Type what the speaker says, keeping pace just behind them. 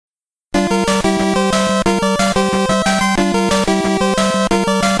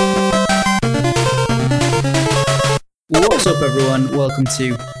up, everyone? Welcome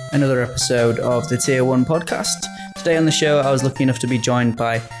to another episode of the Tier 1 podcast. Today on the show, I was lucky enough to be joined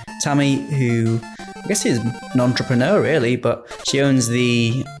by Tammi, who I guess is an entrepreneur, really, but she owns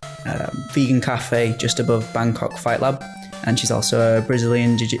the vegan cafe just above Bangkok Fight Lab, and she's also a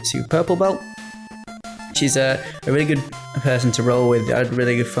Brazilian Jiu-Jitsu purple belt. She's a really good person to roll with. I had a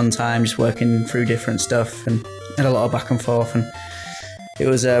really good fun time just working through different stuff and had a lot of back and forth, and it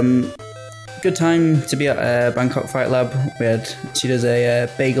was good time to be at Bangkok Fight Lab. She does a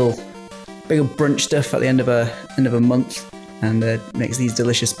bagel brunch stuff at the end of a month, and makes these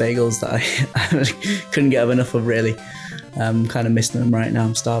delicious bagels that I couldn't get enough of, really. I'm kind of missing them right now.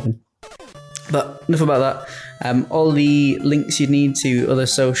 I'm starving. But enough about that. All the links you need to other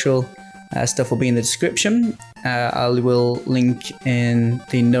social stuff will be in the description. I will link in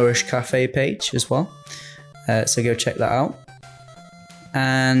the Nourish Cafe page as well. So go check that out.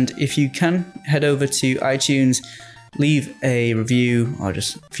 And if you can, head over to iTunes, leave a review or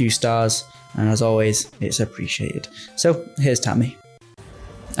just a few stars. And as always, it's appreciated. So here's Tammi.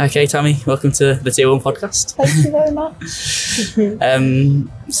 Okay, Tammi, welcome to the Tier 1 podcast. Thank you very much.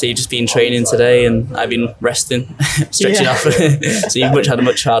 So you've just been training today and I've been resting, stretching off. So you've had a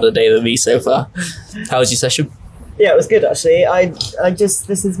much harder day than me so far. How was your session? Yeah, it was good actually.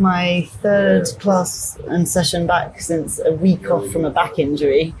 This is my third class and session back since a week off from a back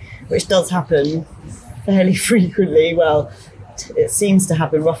injury, which does happen fairly frequently. Well, it seems to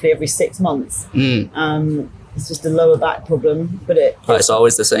happen roughly every 6 months. It's just a lower back problem, but it's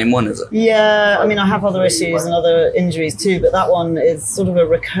always the same one, is it? Yeah, I mean, I have other issues and other injuries too, but that one is sort of a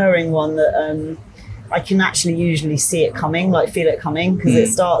recurring one that I can actually usually see it coming, like feel it coming, because it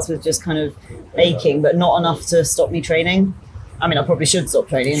starts with just kind of aching, but not enough to stop me training. I mean, I probably should stop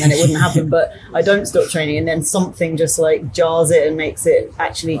training and then it wouldn't happen, but I don't stop training and then something just like jars it and makes it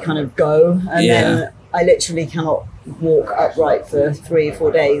actually kind of go. And then I literally cannot walk upright for 3 or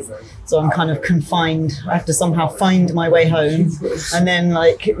 4 days. So I'm kind of confined. I have to somehow find my way home and then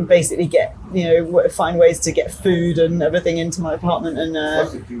like basically find ways to get food and everything into my apartment.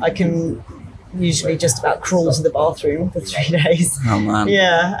 And I can usually just about crawl to the bathroom for 3 days. Oh man.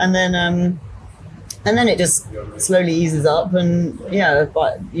 Yeah. And then it just slowly eases up, and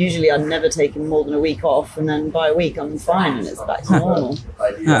but usually I've never taken more than a week off, and then by a week I'm fine and it's back to normal.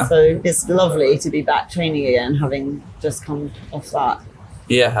 Yeah. So it's lovely to be back training again, having just come off that.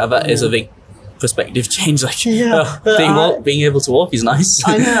 Yeah, that is a big perspective change. Being able to walk is nice.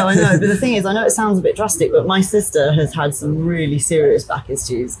 I know. But the thing is, I know it sounds a bit drastic, but my sister has had some really serious back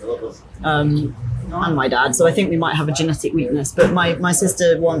issues. And my dad, so I think we might have a genetic weakness. But my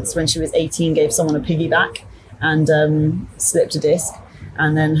sister once, when she was 18, gave someone a piggyback and slipped a disc,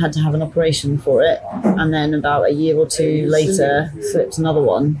 and then had to have an operation for it. And then about a year or two later, slipped another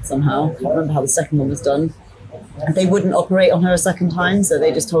one somehow. I can't remember how the second one was done. They wouldn't operate on her a second time, so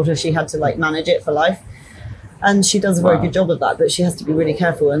they just told her she had to like manage it for life. And she does a very good job of that, but she has to be really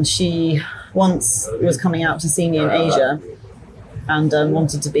careful. And she once was coming out to see me in Asia and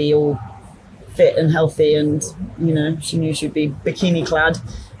wanted to be all fit and healthy, and she knew she'd be bikini clad,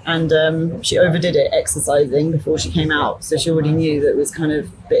 and she overdid it exercising before she came out, so she already knew that it was kind of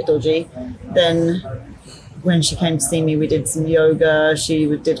a bit dodgy. Then when she came to see me, we did some yoga, she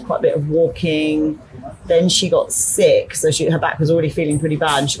did quite a bit of walking. Then she got sick, so her back was already feeling pretty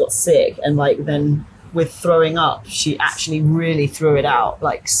bad, and she got sick, and like then with throwing up, she actually really threw it out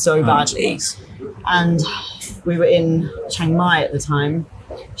like so badly. And we were in Chiang Mai at the time.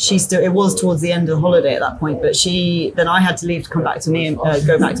 It was towards the end of the holiday at that point, but then I had to leave to come back to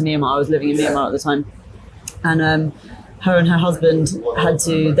go back to Myanmar. I was living in Myanmar at the time, and her and her husband had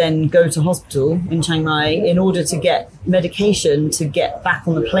to then go to hospital in Chiang Mai in order to get medication to get back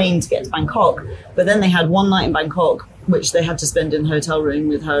on the plane to get to Bangkok. But then they had one night in Bangkok, which they had to spend in a hotel room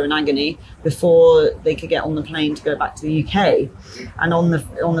with her in agony before they could get on the plane to go back to the UK. And on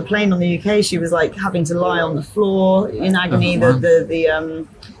the plane on the UK, she was like having to lie on the floor in agony.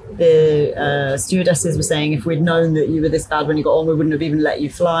 The stewardesses were saying if we'd known that you were this bad when you got on, we wouldn't have even let you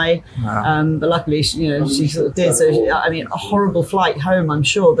fly. But luckily, she sort of did. So, a horrible flight home, I'm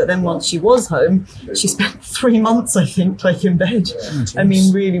sure. But then once she was home, she spent 3 months, I think, like in bed.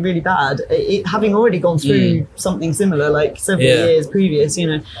 Really, really bad. Having already gone through something similar, like several years previous,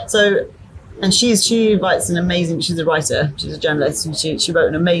 So, and she writes she's a writer, she's a journalist, and she wrote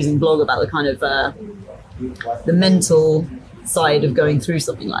an amazing blog about the kind of the mental side of going through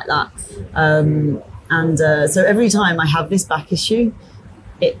something like that. So every time I have this back issue,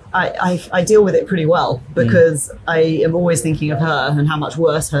 I deal with it pretty well because I am always thinking of her and how much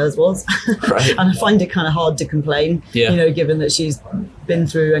worse hers was. Right. And I find it kind of hard to complain, given that she's been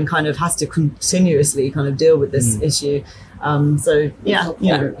through and kind of has to continuously kind of deal with this issue. So yeah,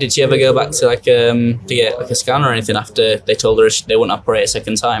 you know. Did she ever go back to to get like a scan or anything after they told her they wouldn't operate a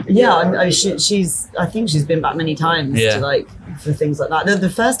second time? Yeah, I think she's been back many times to for things like that. The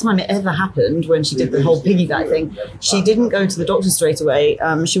first time it ever happened, when she did the whole piggyback thing, she didn't go to the doctor straight away.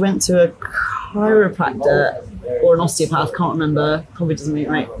 She went to a chiropractor or an osteopath, can't remember. Probably doesn't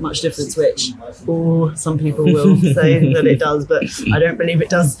make much difference which. Some people will say that it does, but I don't believe it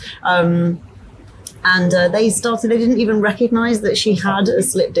does. And they didn't even recognize that she had a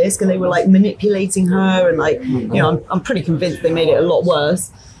slip disc, and they were like manipulating her, and I'm pretty convinced they made it a lot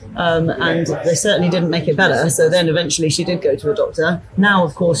worse. And they certainly didn't make it better. So then eventually she did go to a doctor. Now,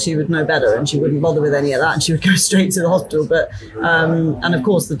 of course, she would know better and she wouldn't bother with any of that, and she would go straight to the hospital. But and of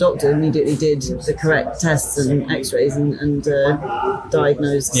course, the doctor immediately did the correct tests and X-rays and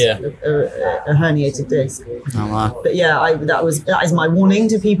diagnosed a herniated disc. Oh wow! But yeah, that is my warning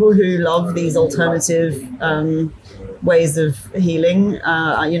to people who love these alternative ways of healing.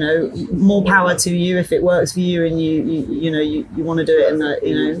 More power to you if it works for you, and you want to do it, and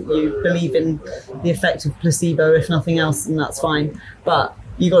you believe in the effect of placebo if nothing else, and that's fine. But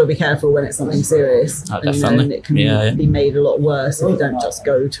you got to be careful when it's something serious. Oh, definitely. And it can be made a lot worse if you don't just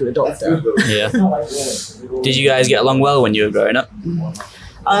go to a doctor. Yeah. Did you guys get along well when you were growing up?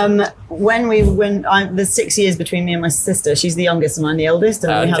 There's 6 years between me and my sister. She's the youngest and I'm the eldest,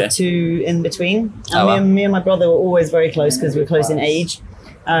 and we have 2 in between. And me and my brother were always very close because we're close in age.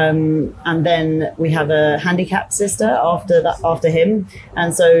 And then we have a handicapped sister after him,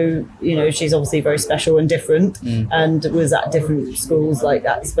 and so she's obviously very special and different, and was at different schools, like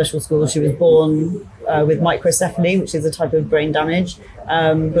at special schools. She was born with microcephaly, which is a type of brain damage,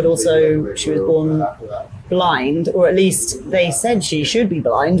 but also she was born blind, or at least they said she should be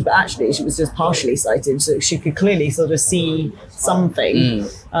blind, but actually she was just partially sighted, so she could clearly sort of see something.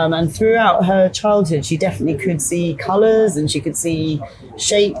 And throughout her childhood, she definitely could see colours, and she could see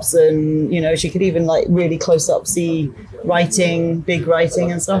shapes, and she could even like really close up see big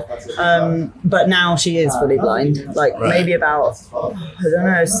writing and stuff. But now she is fully blind. Maybe about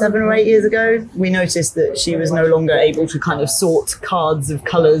 7 or 8 years ago, we noticed that she was no longer able to kind of sort cards of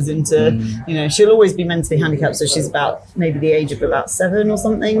colours into. She'll always be mentally handicapped, so she's about maybe the age of about 7 or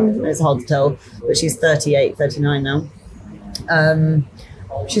something. It's hard to tell, but she's 38, 39 now.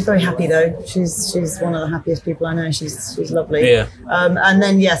 She's very happy though. She's one of the happiest people I know. She's lovely. Yeah. And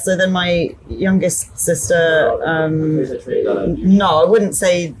then so then my youngest sister, no, I wouldn't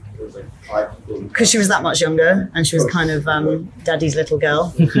say, because she was that much younger and she was kind of daddy's little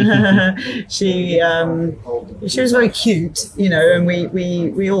girl. She was very cute, and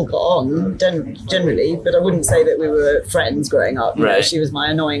we all got on generally, but I wouldn't say that we were friends growing up. She was my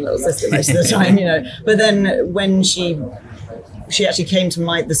annoying little sister most of the time, But then when she actually came to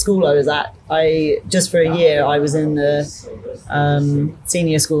the school I was at, just for a year I was in the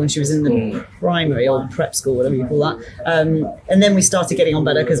senior school, and she was in the primary or prep school, whatever you call that. And then we started getting on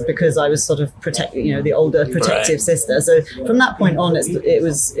better because I was sort of the older protective sister. So from that point on, it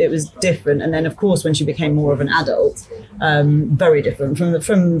was different. And then of course when she became more of an adult, very different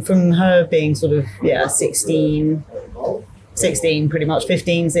from her being sort of 16 pretty much,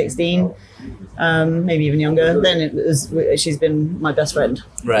 15, 16. Maybe even younger. Then she's been my best friend.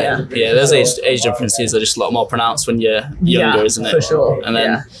 Right. Yeah, those age differences are just a lot more pronounced when you're younger, isn't it? For sure. And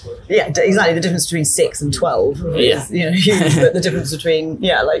then exactly. The difference between 6 and 12 is huge, but the difference between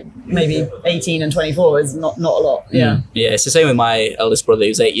maybe 18 and 24 is not a lot. Yeah. Yeah, it's the same with my eldest brother,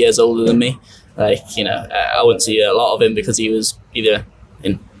 who's 8 years older than me. I wouldn't see a lot of him because he was either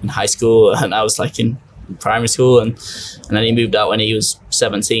in high school and I was in primary school, and then he moved out when he was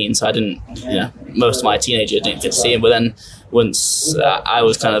 17, so I didn't, most of my teenager didn't get to see him. But then once I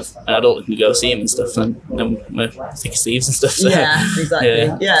was kind of an adult and could go see him and stuff, and we're thick as thieves and stuff. So. Yeah,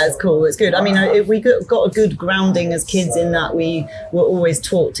 exactly. Yeah, it's cool. It's good. I mean, we got a good grounding as kids in that we were always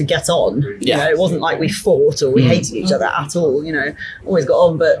taught to get on. Yeah. It wasn't like we fought or we hated each other at all. Always got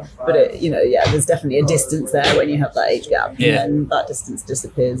on, but there's definitely a distance there when you have that age gap. Yeah. And that distance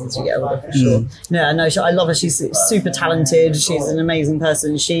disappears as you get older, for sure. Yeah, no, I love her. She's super talented. She's an amazing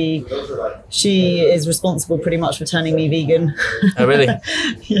person. She is responsible pretty much for turning me vegan. Oh, really?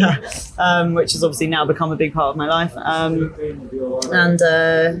 Yeah. Which has obviously now become a big part of my life.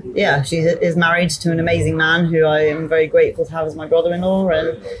 She is married to an amazing man who I am very grateful to have as my brother-in-law,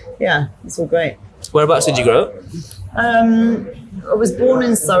 and it's all great. Whereabouts did you grow up? I was born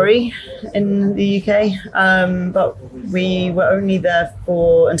in Surrey in the UK, but we were only there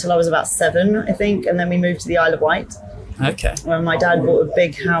until I was about 7, I think, and then we moved to the Isle of Wight. Okay. My dad bought a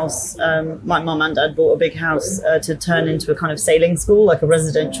big house. My mum and dad bought a big house to turn into a kind of sailing school, like a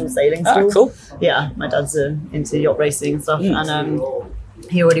residential sailing school. Ah, cool. Yeah, my dad's into yacht racing and stuff, and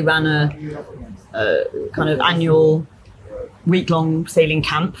he already ran a kind of annual week-long sailing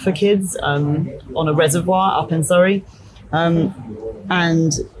camp for kids on a reservoir up in Surrey,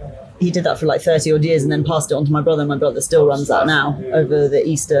 and he did that for like 30 odd years and then passed it on to my brother. My brother still runs that now over the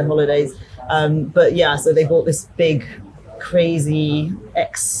Easter holidays. But yeah, so they bought this big, crazy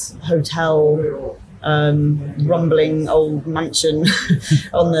ex-hotel, rumbling old mansion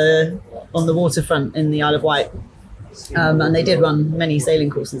on the waterfront in the Isle of Wight. And they did run many sailing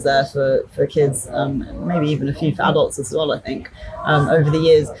courses there for kids, maybe even a few for adults as well, I think, over the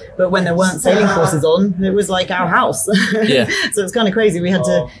years. But when there weren't sailing courses on, it was like our house. Yeah. So it's kind of crazy. We had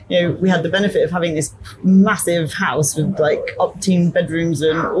to, we had the benefit of having this massive house with like up-team bedrooms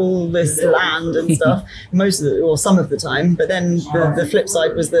and all this land and stuff, some of the time. But then the flip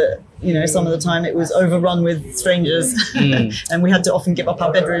side was that, some of the time it was overrun with strangers and we had to often give up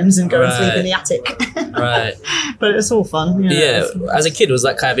our bedrooms and go and sleep in the attic. Right. But it's all fun. Yeah. As a kid, was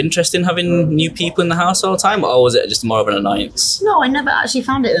that kind of interesting having new people in the house all the time, or was it just more of an annoyance? No, I never actually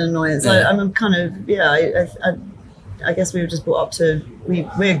found it an annoyance. Yeah. I'm kind of, I guess we were just brought up to,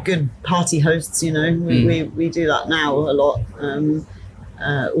 we're good party hosts, we do that now a lot.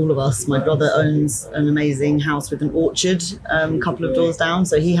 All of us. My brother owns an amazing house with an orchard a couple of doors down,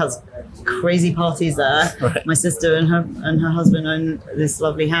 so he has crazy parties there. Right. My sister and her husband own this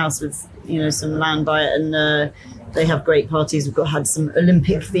lovely house with some land by it, and they have great parties. We've had some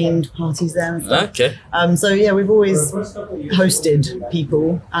Olympic themed parties there and stuff. Okay. So yeah, we've always hosted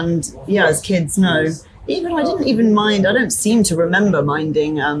people, and yeah, as kids, no. I didn't even mind. I don't seem to remember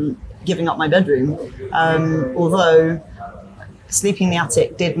minding giving up my bedroom, although sleeping in the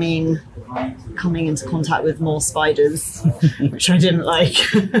attic did mean coming into contact with more spiders, which I didn't like.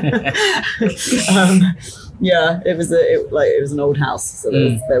 Yeah, it was an old house, so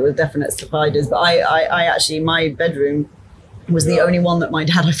there were definite spiders. But I actually, my bedroom was the only one that my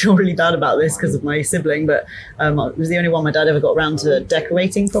dad, I feel really bad about this because of my sibling, but it was the only one my dad ever got around to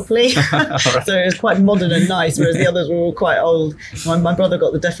decorating properly. So it was quite modern and nice, whereas the others were all quite old. My brother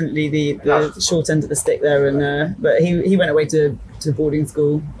got definitely the short end of the stick there, and but he went away to boarding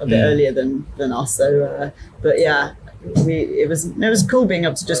school a bit earlier than us. So, but yeah, it was cool being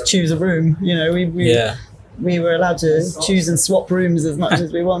able to just choose a room. We were allowed to choose and swap rooms as much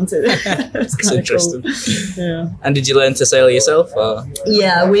as we wanted. It's kind of interesting. Cool. Yeah. And did you learn to sail yourself? Or?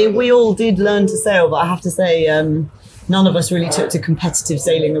 Yeah, we all did learn to sail, but I have to say, none of us really took to competitive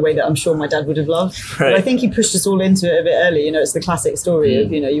sailing the way that I'm sure my dad would have loved. Right. But I think he pushed us all into it a bit early. It's the classic story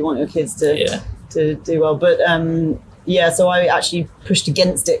of you want your kids to do well, but. Yeah, so I actually pushed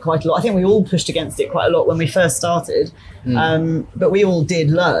against it quite a lot. I think we all pushed against it quite a lot when we first started, but we all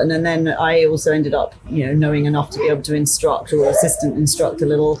did learn. And then I also ended up, knowing enough to be able to instruct or assistant instruct a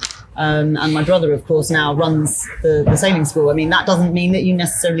little. And my brother, of course, now runs the sailing school. I mean, that doesn't mean that you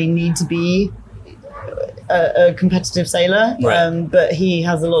necessarily need to be a competitive sailor, right. But he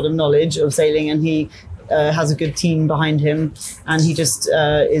has a lot of knowledge of sailing, and he has a good team behind him, and he just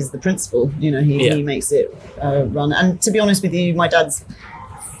is the principal. He makes it run. And to be honest with you, my dad's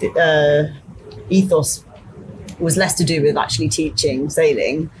ethos was less to do with actually teaching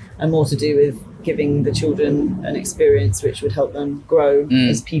sailing and more to do with giving the children an experience which would help them grow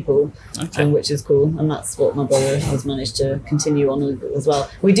as people, which is cool. And that's what my brother has managed to continue on as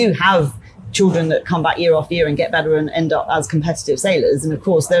well. We do have children that come back year after year and get better and end up as competitive sailors, and of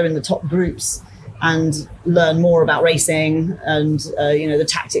course they're in the top groups and learn more about racing and the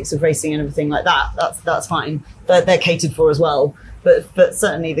tactics of racing and everything like that. That's fine. They're catered for as well. But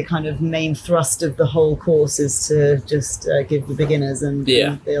certainly the kind of main thrust of the whole course is to just give the beginners and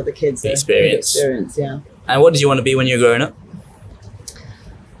the other kids a good experience. Yeah. And what did you want to be when you were growing up?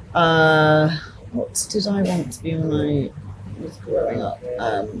 What did I want to be when I was growing up?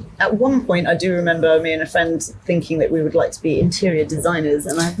 At one point, I do remember me and a friend thinking that we would like to be interior designers,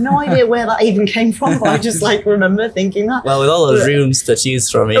 and I have no idea where that even came from, but I just remember thinking that. Well, with all those rooms to choose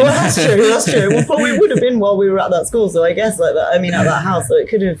from. Well, that's true. Well, probably would have been while we were at that school, so I guess at that house, so it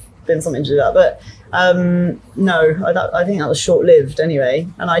could have been something to do with that. But no, I think that was short-lived anyway,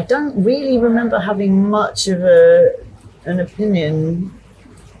 and I don't really remember having much of an opinion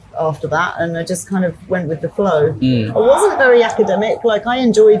after that, and I just kind of went with the flow. I wasn't very academic. I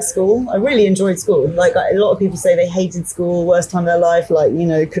enjoyed school. I really enjoyed school. A lot of people say they hated school, worst time of their life,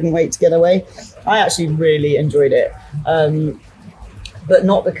 couldn't wait to get away. I actually really enjoyed it, but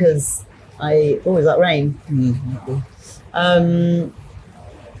not because is that rain?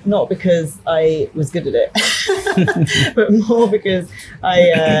 not because I was good at it, but more because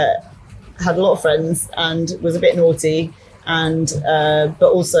I had a lot of friends and was a bit naughty, and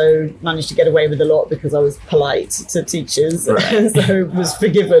but also managed to get away with a lot because I was polite to teachers, and so was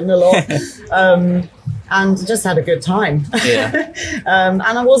forgiven a lot, and just had a good time. Yeah. And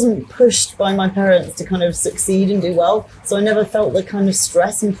I wasn't pushed by my parents to kind of succeed and do well, so I never felt the kind of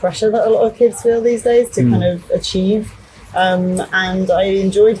stress and pressure that a lot of kids feel these days to kind of achieve. And I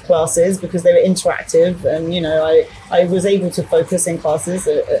enjoyed classes because they were interactive, and I was able to focus in classes,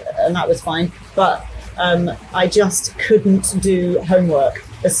 and that was fine. But I just couldn't do homework.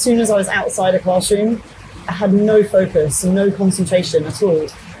 As soon as I was outside a classroom, I had no focus, no concentration at all.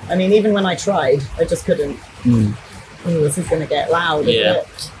 I mean, even when I tried, I just couldn't. Oh, this is going to get loud. Yeah.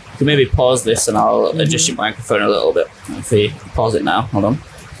 You can maybe pause this and I'll adjust your microphone a little bit. If you pause it now, hold on.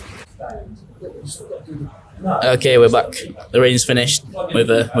 Okay, we're back. The rain's finished.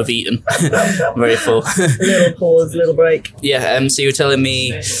 We've eaten. Very full. Little pause, little break. Yeah. So you were telling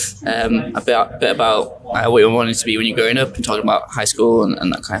me a bit about what you wanted to be when you're growing up, and talking about high school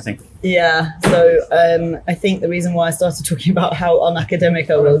and that kind of thing. Yeah. So I think the reason why I started talking about how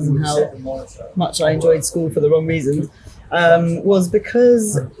unacademic I was and how much I enjoyed school for the wrong reasons was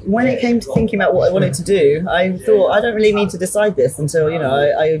because when it came to thinking about what I wanted to do, I thought I don't really need to decide this until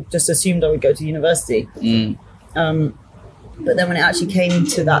I just assumed I would go to university. But then when it actually came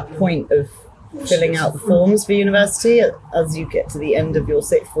to that point of filling out the forms for university as you get to the end of your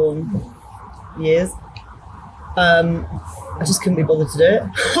sixth form years, I just couldn't be bothered to do it.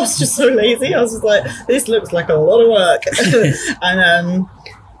 I was just so lazy. I was just like, this looks like a lot of work. And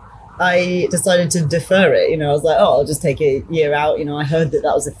I decided to defer it. I was like, I'll just take a year out. I heard that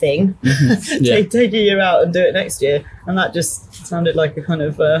was a thing. Yeah. take a year out and do it next year. And that just sounded like a kind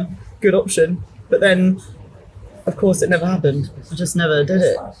of good option. But then, of course, it never happened. I just never did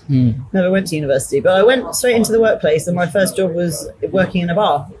it. Never went to university. But I went straight into the workplace, and my first job was working in a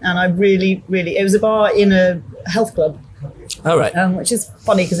bar. And I really, it was a bar in a health club. All right. Which is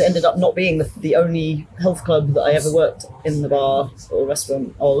funny because it ended up not being the only health club that I ever worked in the bar or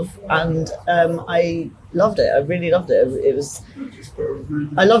restaurant of, and I loved it. I really loved it.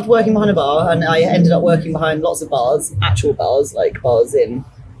 I loved working behind a bar, and I ended up working behind lots of bars, actual bars, like bars in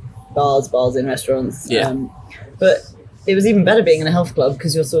restaurants. Yeah. But it was even better being in a health club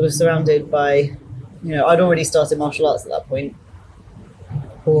because you're sort of surrounded by, I'd already started martial arts at that point,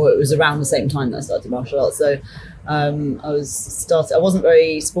 or it was around the same time that I started martial arts. So I wasn't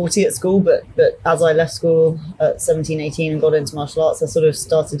very sporty at school, but as I left school at 17, 18 and got into martial arts, I sort of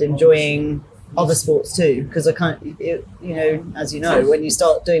started enjoying other sports too, because I as you know, when you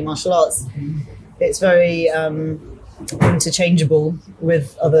start doing martial arts, it's very interchangeable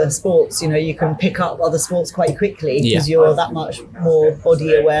with other sports. You can pick up other sports quite quickly because you're that much more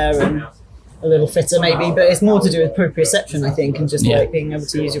body aware and a little fitter maybe, but it's more to do with proprioception, I think, and just like being able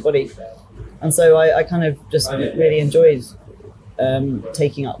to use your body. And so I kind of just really enjoyed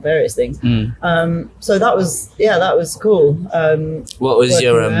taking up various things. So that was cool. What was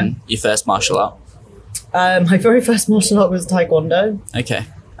your first martial art? My very first martial art was Taekwondo. Okay.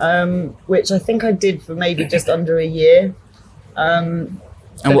 Which I think I did for maybe just under a year. And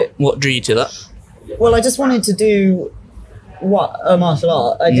what drew you to that? Well, I just wanted to do a martial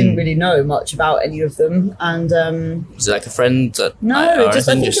art. I didn't really know much about any of them, and was it like a friend? I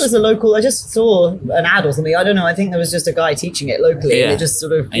think it was a local. I just saw an ad or something. I don't know. I think there was just a guy teaching it locally, and it just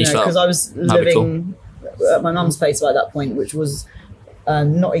sort of because I was living at my mum's place by that point, which was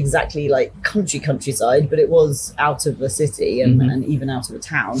not exactly like countryside, but it was out of the city and even out of a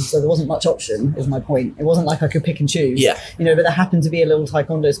town, so there wasn't much option, is my point. It wasn't like I could pick and choose, but there happened to be a little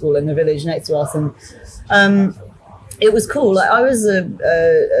Taekwondo school in the village next to us, and it was cool. Like, I was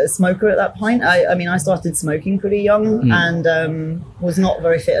a smoker at that point. I started smoking pretty young and was not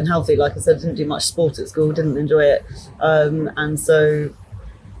very fit and healthy. Like I said, didn't do much sport at school, didn't enjoy it, and so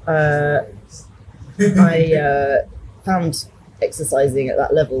I found exercising at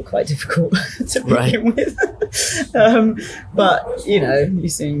that level quite difficult to begin with. But you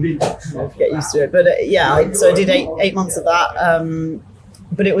soon get used to it. But so I did eight months of that.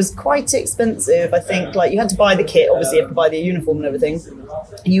 But it was quite expensive. I think you had to buy the kit, obviously you have to buy the uniform and everything.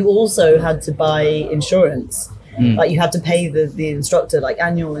 You also had to buy insurance. You had to pay the instructor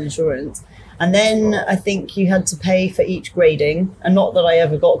annual insurance. And then I think you had to pay for each grading. And not that I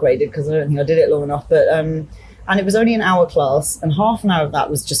ever got graded because I don't think I did it long enough, but and it was only an hour class, and half an hour of that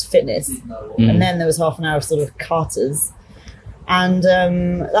was just fitness. And then there was half an hour of sort of katas. And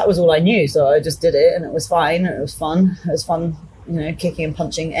that was all I knew. So I just did it, and it was fine. And it was fun. It was fun, kicking and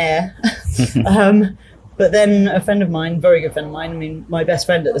punching air. But then a friend of mine, very good friend of mine, I mean, my best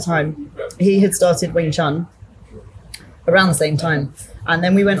friend at the time, he had started Wing Chun around the same time. And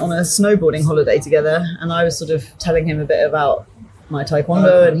then we went on a snowboarding holiday together, and I was sort of telling him a bit about my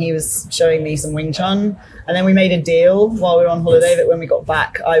taekwondo, and he was showing me some Wing Chun. And then we made a deal while we were on holiday that when we got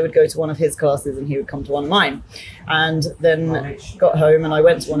back, I would go to one of his classes and he would come to one of mine. And then got home and I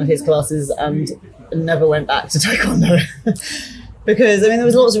went to one of his classes and never went back to taekwondo. Because, I mean, there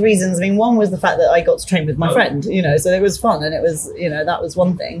was lots of reasons. I mean, one was the fact that I got to train with my friend, you know, so it was fun, and it was, you know, that was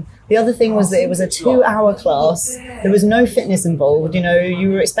one thing. The other thing was that it was a 2-hour class. There was no fitness involved, you know,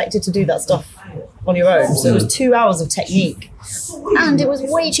 you were expected to do that stuff on your own. So it was 2 hours of technique, and it was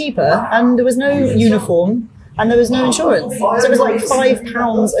way cheaper, and there was no uniform, and there was no insurance. So it was like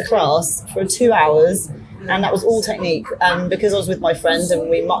 £5 a class for 2 hours. And that was all technique. And because I was with my friend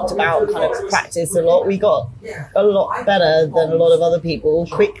and we mucked about, kind of practiced a lot, we got a lot better than a lot of other people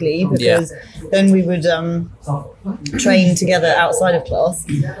quickly, because then we would train together outside of class,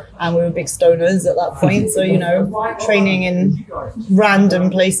 and we were big stoners at that point. So, you know, training in random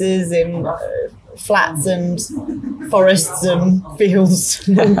places, in flats and forests and fields,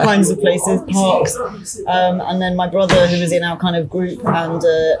 all kinds of places, parks. And then my brother, who was in our kind of group, and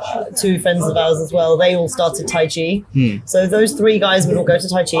 2 friends of ours as well, they all started Tai Chi. So those 3 guys would all go to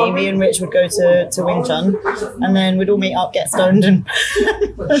Tai Chi. Me and Rich would go to Wing Chun, and then we'd all meet up, get stoned, and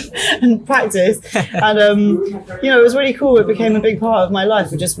and practice. And you know, it was really cool. It became a big part of my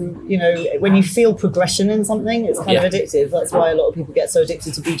life. It just, you know, when you feel progression in something, it's kind of addictive. That's why a lot of people get so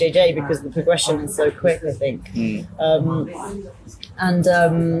addicted to BJJ, because the progression is so quick, I think.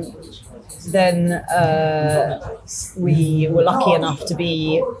 Then we were lucky enough to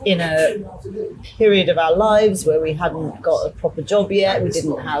be in a period of our lives where we hadn't got a proper job yet. We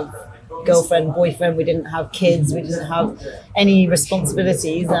didn't have girlfriend, boyfriend, we didn't have kids, we didn't have any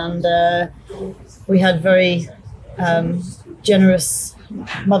responsibilities, and we had very generous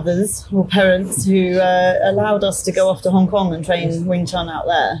mothers or parents who allowed us to go off to Hong Kong and train Wing Chun out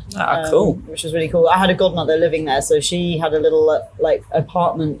there. Cool. Which was really cool. I had a godmother living there, so she had a little like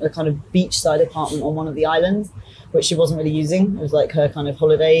apartment, a kind of beachside apartment on one of the islands, which she wasn't really using. It was like her kind of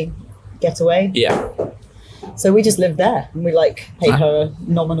holiday getaway. Yeah. So we just lived there, and we like paid her a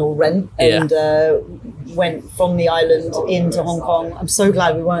nominal rent, and went from the island into Hong Kong. I'm so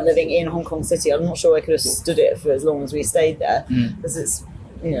glad we weren't living in Hong Kong City. I'm not sure I could have stood it for as long as we stayed there, because it's,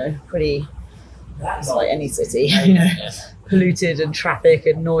 you know, pretty, it's like any city, you know, polluted and traffic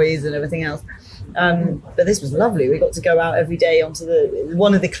and noise and everything else. But this was lovely. We got to go out every day onto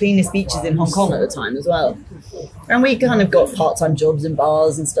one of the cleanest beaches in Hong Kong at the time as well. And we kind of got part-time jobs in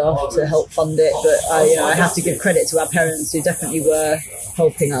bars and stuff to help fund it. But I have to give credit to our parents, who definitely were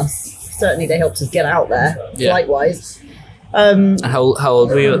helping us. Certainly they helped us get out there, flight-wise. How old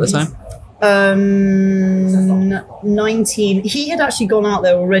were you at the time? 19. He had actually gone out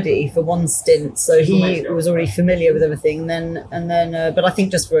there already for one stint, so he was already familiar with everything. But I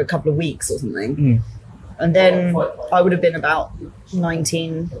think just for a couple of weeks or something. And then I would have been about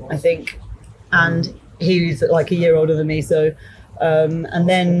 19, I think, and he was like a year older than me. So, and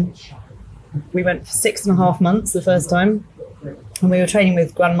then we went for 6.5 months the first time, and we were training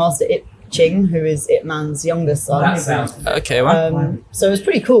with Grandmaster Ip Ching, who is Ip Man's youngest son. Okay, wow. So it was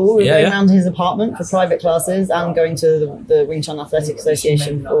pretty cool. We were going around his apartment for private classes and going to the Wing Chun Athletic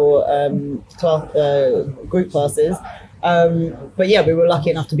Association for group classes. But yeah, we were lucky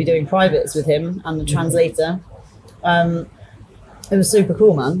enough to be doing privates with him and the translator. It was super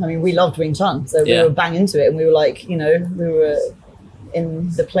cool, man. I mean, we loved Wing Chun, so we were bang into it, and we were like, you know, we were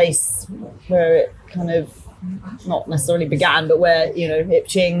in the place where it kind of not necessarily began, but where, you know,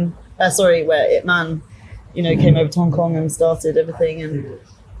 where Ip Man, you know, came over to Hong Kong and started everything, and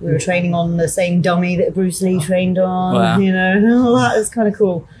we were training on the same dummy that Bruce Lee trained on, you know, and all that. It was kind of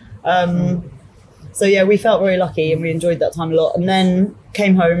cool. So yeah, we felt very lucky, and we enjoyed that time a lot. And then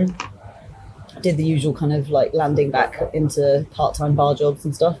came home, did the usual kind of like landing back into part-time bar jobs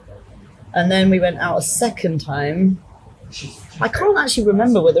and stuff. And then we went out a second time. I can't actually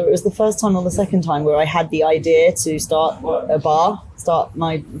remember whether it was the first time or the second time where I had the idea to start a bar,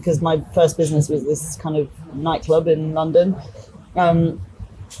 because my first business was this kind of nightclub in London. And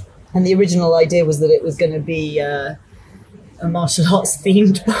the original idea was that it was going to be a martial arts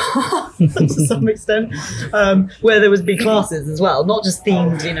themed bar to some extent, where there would be classes as well, not just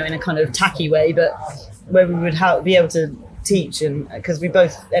themed, you know, in a kind of tacky way, but where we would be able to teach, and because we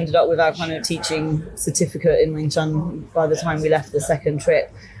both ended up with our kind of teaching certificate in Wing Chun by the time we left the second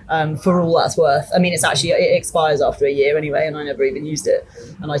trip, for all that's worth. I mean, it expires after a year anyway, and I never even used it,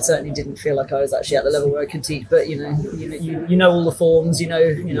 and I certainly didn't feel like I was actually at the level where I could teach, but you know all the forms, you know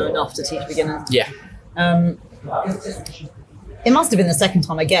enough to teach beginners. It must have been the second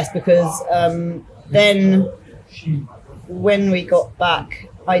time, I guess, because then when we got back,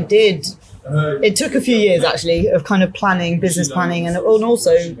 it took a few years actually of kind of business planning, and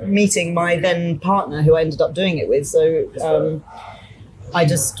also meeting my then partner who I ended up doing it with. So I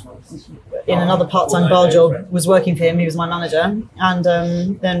just, in another part-time bar job, was working for him. He was my manager, and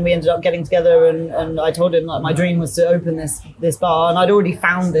then we ended up getting together, and I told him that my dream was to open this bar, and I'd already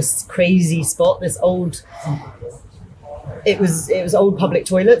found this crazy spot, this old. It was old public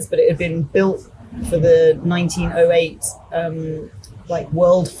toilets, but it had been built for the 1908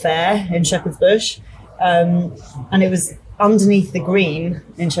 World Fair in Shepherd's Bush, and it was underneath the green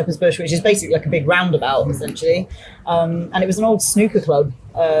in Shepherd's Bush, which is basically like a big roundabout essentially, and it was an old snooker club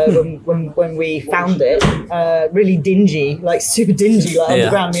when we found it, really dingy, like super dingy, like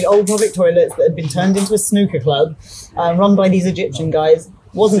underground. I mean, old public toilets that had been turned into a snooker club, run by these Egyptian guys.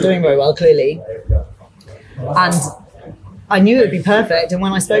 Wasn't doing very well, clearly, and I knew it would be perfect, and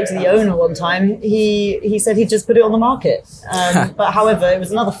when I spoke to the owner one time, he said he'd just put it on the market. But however, it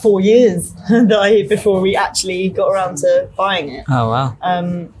was another 4 years before we actually got around to buying it. Oh wow!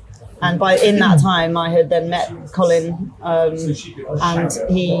 And in that time, I had then met Colin, and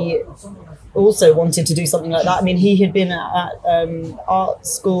he also wanted to do something like that. I mean, he had been at art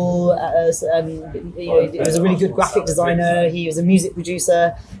school, he was a really good graphic designer. He was a music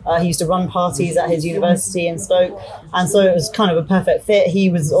producer. He used to run parties at his university in Stoke, and so it was kind of a perfect fit. He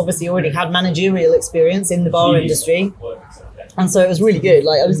was obviously already had managerial experience in the bar industry, and so it was really good.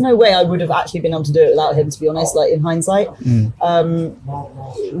 Like, there was no way I would have actually been able to do it without him, to be honest, like in hindsight.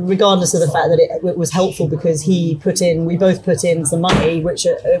 Regardless of the fact that it was helpful, because we both put in some money, which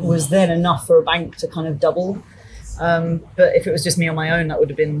was then enough for a bank to kind of double. But if it was just me on my own, that would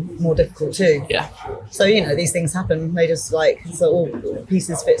have been more difficult too. Yeah. So, these things happen. They just all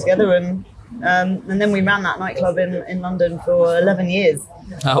pieces fit together, and then we ran that nightclub in London for 11 years.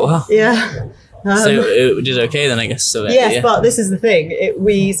 Oh wow. Yeah. So it did okay then, I guess. So yes, yeah. But this is the thing.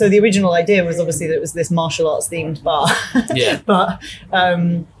 So the original idea was obviously that it was this martial arts themed bar. Yeah. But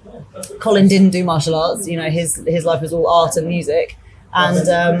Colin didn't do martial arts. His life was all art and music,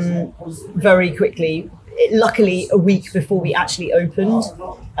 and very quickly, luckily, a week before we actually opened,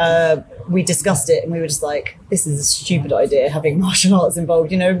 we discussed it, and we were just like, this is a stupid idea, having martial arts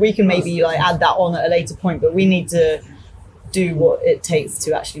involved. We can maybe add that on at a later point, but we need to do what it takes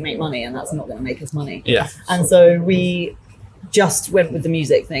to actually make money, and that's not going to make us money. Yeah. And so we just went with the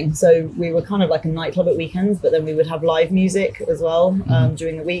music thing. So we were kind of like a nightclub at weekends, but then we would have live music as well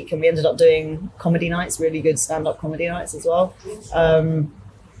during the week, and we ended up doing comedy nights, really good stand-up comedy nights as well.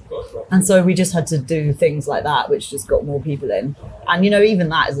 And so we just had to do things like that, which just got more people in. And even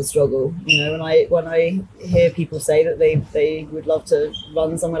that is a struggle. When I hear people say that they would love to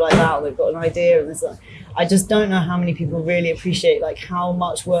run somewhere like that, or they've got an idea, and this, I just don't know how many people really appreciate how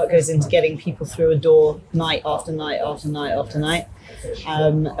much work goes into getting people through a door night after night after night after night. I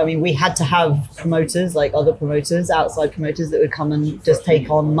mean, we had to have promoters, like other promoters, outside promoters, that would come and just take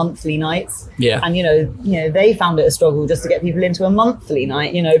on monthly nights. Yeah. And they found it a struggle just to get people into a monthly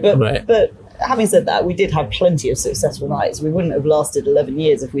night. Right. But having said that, we did have plenty of successful nights. We wouldn't have lasted 11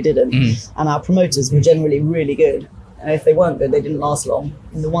 years if we didn't. And our promoters were generally really good. And if they weren't good, they didn't last long.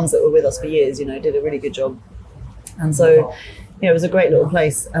 And the ones that were with us for years, did a really good job. And so, it was a great little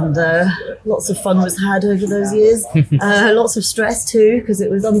place, and lots of fun was had over those years. Lots of stress too, because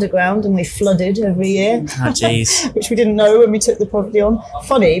it was underground and we flooded every year. Oh, jeez. Which we didn't know when we took the property on.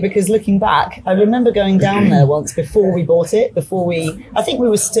 Funny, because looking back, I remember going down there once before we bought it. I think we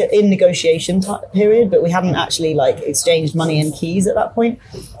were still in negotiation period, but we hadn't actually exchanged money and keys at that point,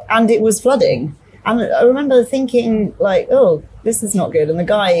 and it was flooding. And I remember thinking, oh, this is not good. And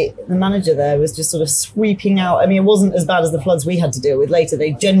the manager there, was just sort of sweeping out. I mean, it wasn't as bad as the floods we had to deal with later.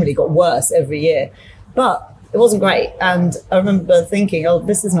 They generally got worse every year. But it wasn't great. And I remember thinking, oh,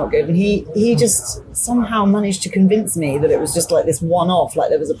 this is not good. And he just somehow managed to convince me that it was just this one-off,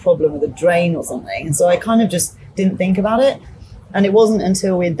 there was a problem with a drain or something. And so I kind of just didn't think about it. And it wasn't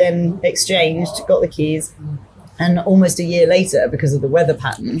until we'd then exchanged, got the keys, and almost a year later, because of the weather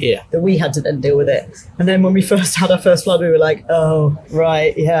pattern, that we had to then deal with it. And then when we first had our first flood, we were like, oh,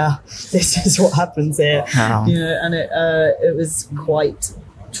 right, yeah, this is what happens here. Oh. And it was quite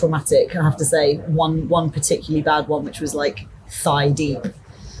traumatic, I have to say. One particularly bad one, which was thigh deep.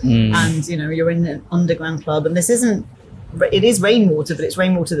 And, you're in an underground club, and it is rainwater, but it's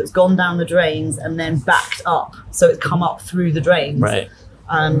rainwater that's gone down the drains and then backed up. So it's come up through the drains. Right.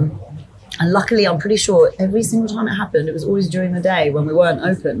 And luckily, I'm pretty sure every single time it happened, it was always during the day when we weren't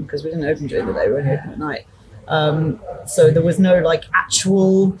open, because we didn't open during the day, we were only open at night. So there was no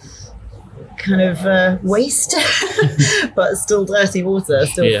actual kind of waste, but still dirty water,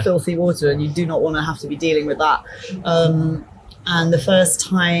 still filthy water, and you do not want to have to be dealing with that. And the first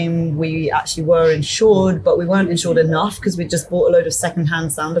time we actually were insured, but we weren't insured enough because we just bought a load of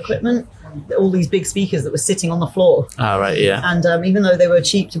secondhand sound equipment, all these big speakers that were sitting on the floor. Oh, right, yeah. And even though they were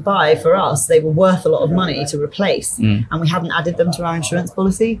cheap to buy for us, they were worth a lot of money to replace. And we hadn't added them to our insurance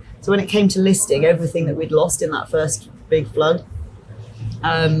policy. So when it came to listing everything that we'd lost in that first big flood,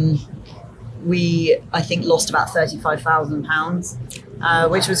 we, I think, lost about £35,000,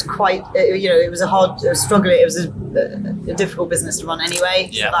 which was quite, it was a struggle. It was a difficult business to run anyway.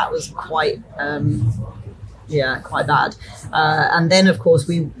 Yeah. So that was quite bad. And then, of course,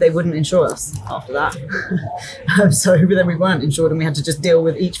 they wouldn't insure us after that. So then we weren't insured and we had to just deal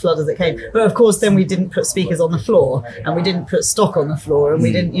with each flood as it came. But of course, then we didn't put speakers on the floor and we didn't put stock on the floor and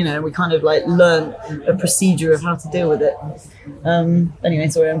we didn't, we kind of like learned a procedure of how to deal with it. Anyway,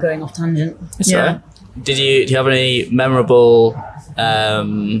 sorry, I'm going off tangent. That's right. Do you have any memorable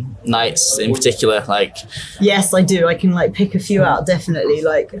nights in particular? Like, yes, I do. I can pick a few out, definitely.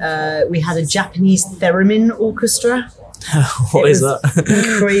 We had a Japanese theremin orchestra. What is that?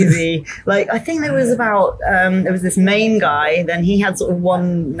 Crazy. I think there was about there was this main guy, then he had sort of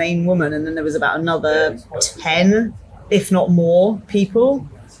one main woman, and then there was about another 10, if not more, people.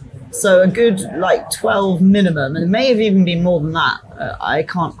 So a good 12 minimum, and it may have even been more than that. I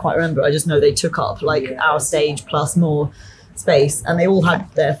can't quite remember. I just know they took up our stage plus more space, and they all had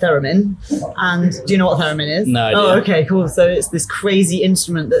their theremin. And do you know what a theremin is? No idea. Oh, okay, cool. So it's this crazy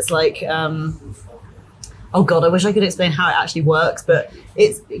instrument that's oh God, I wish I could explain how it actually works, but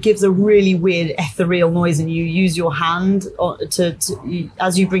it gives a really weird ethereal noise, and you use your hand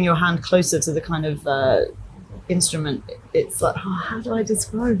as you bring your hand closer to the kind of instrument. It's how do I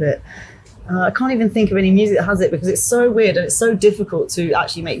describe it? I can't even think of any music that has it because it's so weird and it's so difficult to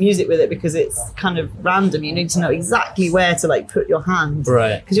actually make music with it because it's kind of random. You need to know exactly where to put your hand,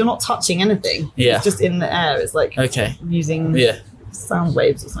 right? Because you're not touching anything. Yeah, it's just in the air. It's using sound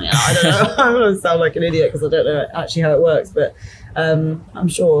waves or something. I don't know. I'm going to sound like an idiot because I don't know actually how it works, but I'm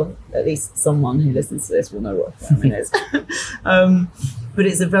sure at least someone who listens to this will know what a theremin is. But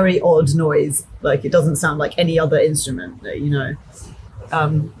it's a very odd noise. It doesn't sound like any other instrument that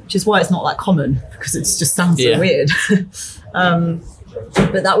which is why it's not that common because it just sounds so weird.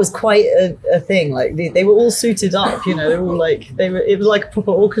 But that was quite a thing. They were all suited up, they were all it was like a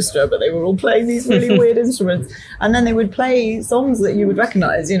proper orchestra, but they were all playing these really weird instruments. And then they would play songs that you would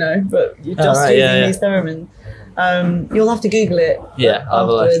recognize, but you're just using these theremins. You'll have to Google it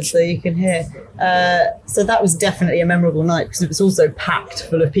afterwards so you can hear. So that was definitely a memorable night because it was also packed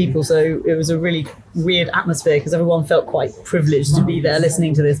full of people. So it was a really weird atmosphere because everyone felt quite privileged to be there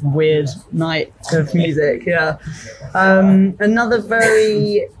listening to this weird night of music. Yeah. Another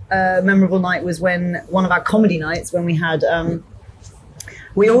very memorable night was when one of our comedy nights when we had...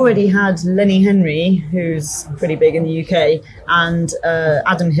 we already had Lenny Henry, who's pretty big in the UK, and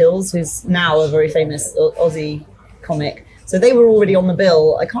Adam Hills, who's now a very famous Aussie comic. So they were already on the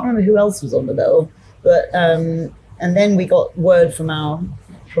bill. I can't remember who else was on the bill, but and then we got word from our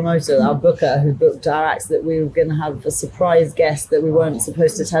promoter, our booker, who booked our acts, that we were going to have a surprise guest that we weren't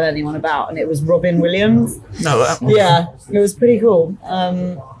supposed to tell anyone about, and it was Robin Williams. No, yeah, it was pretty cool.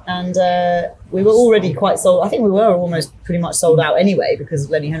 And we were already quite sold. I think we were almost pretty much sold out anyway because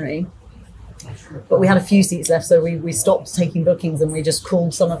of Lenny Henry. But we had a few seats left, so we stopped taking bookings and we just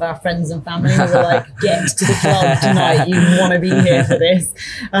called some of our friends and family. We were like, get to the club tonight. You want to be here for this.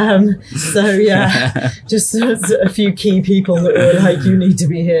 So yeah, just a few key people that were like, you need to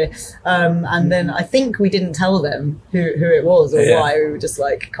be here. And then I think we didn't tell them who it was or why. We were just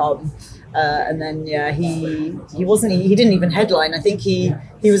like, come. And then he didn't even headline. I think he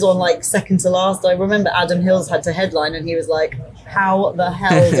was on second to last. I remember Adam Hills had to headline and he was like, how the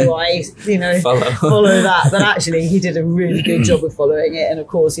hell do I follow that? But actually he did a really good job of following it, and of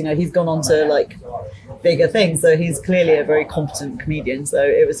course he's gone on to bigger things, so he's clearly a very competent comedian, so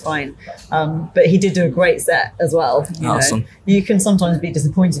it was fine. But he did do a great set as well. Awesome. You can sometimes be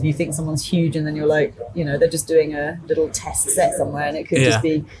disappointed. You think someone's huge and then you're like, they're just doing a little test set somewhere and it could just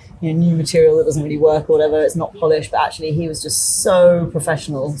be new material that doesn't really work or whatever. It's not polished, but actually he was just so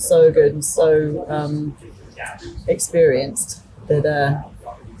professional, so good, and so experienced that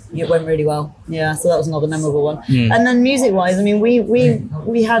it went really well. Yeah, so that was another memorable one. And then music-wise, I mean,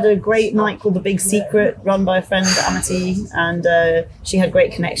 we had a great night called The Big Secret, run by a friend, Amity, and she had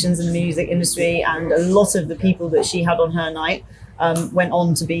great connections in the music industry, and a lot of the people that she had on her night went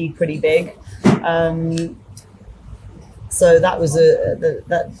on to be pretty big. So that was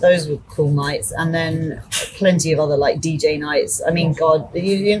those were cool nights, and then plenty of other like DJ nights. I mean, God,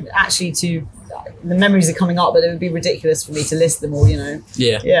 you actually the memories are coming up, but it would be ridiculous for me to list them all.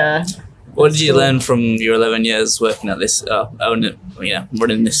 Yeah. What did you learn from your 11 years working at this,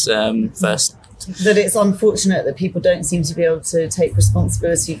 running this first? That it's unfortunate that people don't seem to be able to take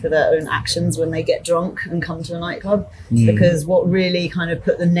responsibility for their own actions when they get drunk and come to a nightclub. Because what really kind of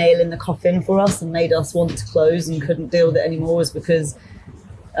put the nail in the coffin for us and made us want to close and couldn't deal with it anymore was because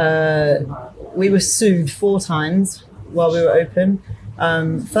we were sued 4 times while we were open.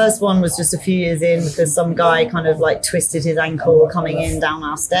 First one was just a few years in because some guy kind of like twisted his ankle coming in down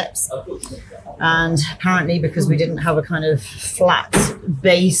our steps. And apparently because we didn't have a kind of flat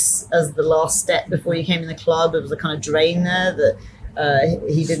base as the last step before you came in the club, there was a kind of drain there that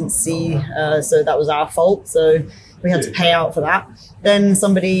he didn't see. So that was our fault. So we had to pay out for that. Then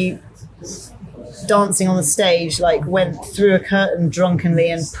somebody dancing on the stage like went through a curtain drunkenly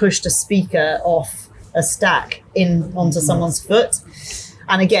and pushed a speaker off a stack in onto someone's foot.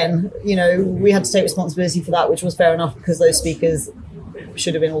 And again, we had to take responsibility for that, which was fair enough because those speakers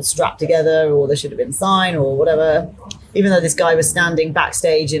should have been all strapped together or there should have been a sign or whatever, even though this guy was standing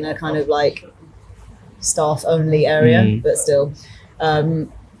backstage in a kind of like staff only area, but still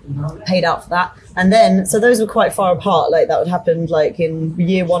paid out for that. And then, so those were quite far apart. Like that would happen like in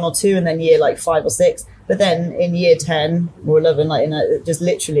year 1 or 2 and then year like 5 or 6. But then in year 10 or 11, like just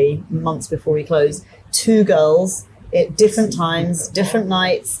literally months before we closed, 2 girls at different times, different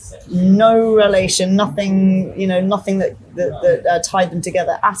nights, no relation, nothing, nothing that tied them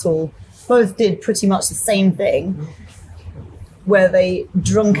together at all. Both did pretty much the same thing, where they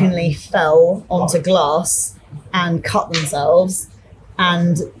drunkenly fell onto glass and cut themselves,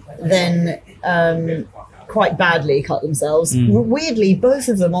 and then quite badly cut themselves. Weirdly, both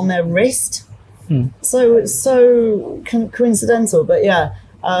of them on their wrist. So it's so coincidental, but yeah.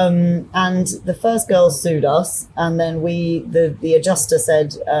 And the first girl sued us, and then the adjuster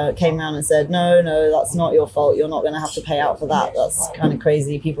came around and said, no, that's not your fault. You're not going to have to pay out for that. That's kind of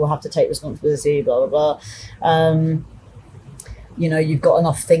crazy. People have to take responsibility, blah, blah, blah. You've got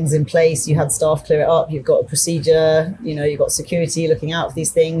enough things in place. You had staff clear it up. You've got a procedure. You've got security looking out for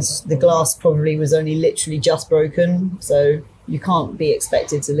these things. The glass probably was only literally just broken. So you can't be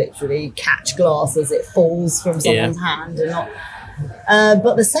expected to literally catch glass as it falls from someone's hand and not...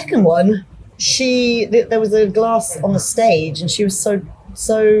 but the second one, there was a glass on the stage and she was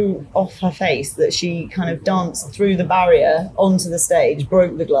so off her face that she kind of danced through the barrier onto the stage,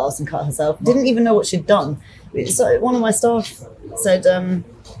 broke the glass and cut herself. Didn't even know what she'd done. So one of my staff said,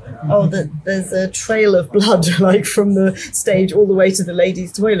 there's a trail of blood like from the stage all the way to the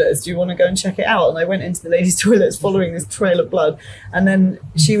ladies' toilets. Do you want to go and check it out? And I went into the ladies' toilets following this trail of blood, and then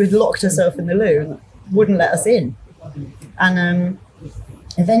she was locked herself in the loo and wouldn't let us in. And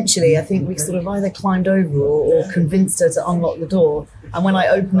eventually, I think we sort of either climbed over or convinced her to unlock the door. And when I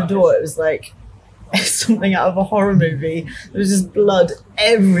opened the door, it was like something out of a horror movie. There was just blood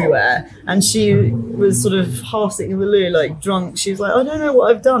everywhere. And she was sort of half sitting in the loo, like drunk. She was like, I don't know what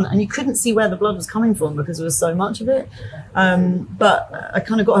I've done. And you couldn't see where the blood was coming from because there was so much of it. But I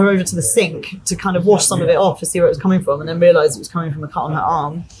kind of got her over to the sink to kind of wash some of it off to see where it was coming from, and then realised it was coming from a cut on her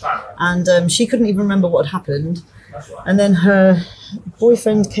arm. And she couldn't even remember what had happened. And then her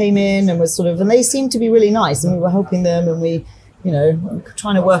boyfriend came in and was and they seemed to be really nice, and we were helping them, and we,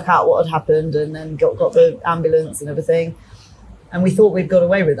 trying to work out what had happened, and then got the ambulance and everything. And we thought we'd got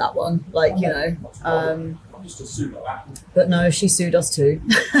away with that one, but no, she sued us too.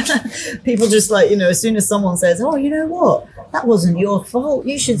 People just as soon as someone says, oh, you know what, that wasn't your fault,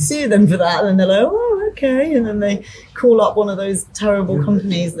 you should sue them for that. And they're like, oh, okay. And then they call up one of those terrible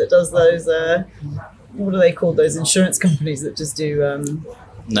companies that does those, what are they called? Those insurance companies that just do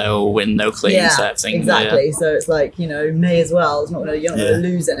no win, no claim type thing. Exactly. Yeah. So it's may as well. It's not you're not going to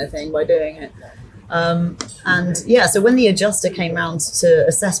lose anything by doing it. So when the adjuster came round to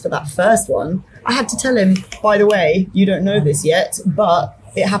assess for that first one, I had to tell him, by the way, you don't know this yet, but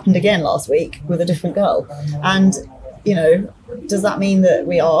it happened again last week with a different girl. And does that mean that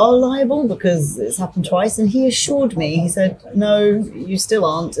we are liable because it's happened twice? And he assured me, he said, no, you still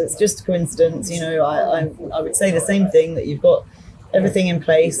aren't. It's just a coincidence. I would say the same thing, that you've got everything in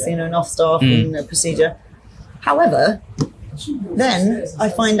place, enough staff and a procedure. However, then I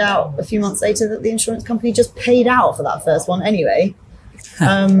find out a few months later that the insurance company just paid out for that first one anyway,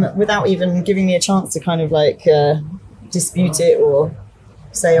 without even giving me a chance to kind of dispute it or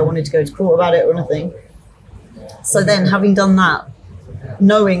say I wanted to go to court about it or anything. So then, having done that,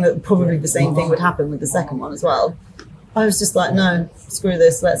 knowing that probably the same thing would happen with the second one as well, I was just like, no, screw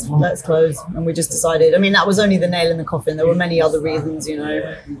this, let's close. And we just decided, I mean, that was only the nail in the coffin. There were many other reasons, you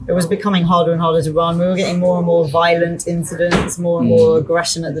know. It was becoming harder and harder to run. We were getting more and more violent incidents, more and more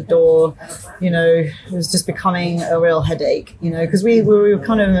aggression at the door. You know, it was just becoming a real headache, you know, because we were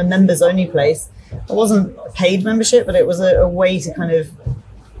kind of a members only place. It wasn't a paid membership, but it was a way to kind of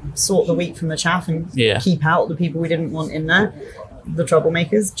sort the wheat from the chaff and keep out the people we didn't want in there, the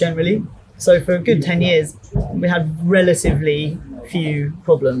troublemakers generally. So for a good 10 years, we had relatively few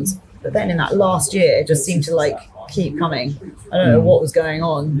problems. But then in that last year, it just seemed to like keep coming. I don't know what was going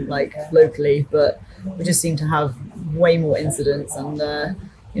on like locally, but we just seemed to have way more incidents. And,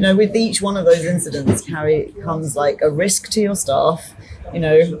 you know, with each one of those incidents comes like a risk to your staff, you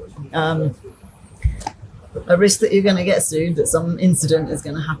know, a risk that you're going to get sued, that some incident is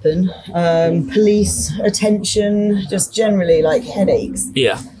going to happen, police attention, just generally like headaches.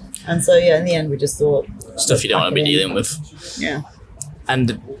 Yeah. And so, in the end, we just thought... Stuff you don't want to be dealing with. Yeah.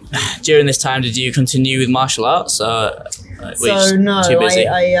 And during this time, did you continue with martial arts? Or No, too busy?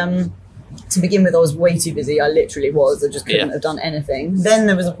 I to begin with, I was way too busy. I literally was. I just couldn't have done anything. Then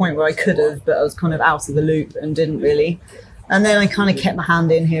there was a point where I could have, but I was kind of out of the loop and didn't really. And then I kind of kept my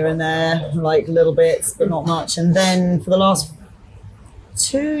hand in here and there, like little bits, but not much. And then for the last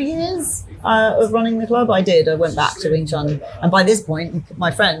 2 years of running the club, I went back to Wing Chun, and by this point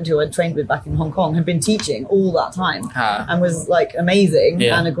my friend who I'd trained with back in Hong Kong had been teaching all that time and was like amazing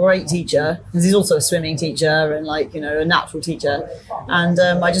and a great teacher, because he's also a swimming teacher and like, you know, a natural teacher. And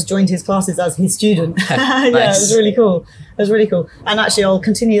I just joined his classes as his student. Nice. Yeah, it was really cool. And actually I'll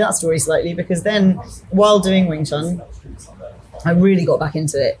continue that story slightly, because then while doing Wing Chun I really got back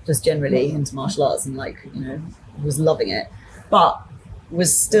into it, just generally into martial arts, and like, you know, was loving it, but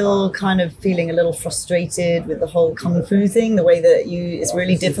was still kind of feeling a little frustrated with the whole kung fu thing, the way that it's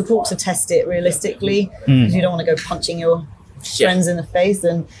really difficult to test it realistically, because you don't want to go punching your friends in the face.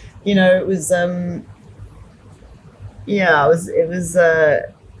 And, you know, it was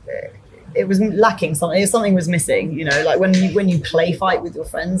lacking something. Something was missing, you know, like when you play fight with your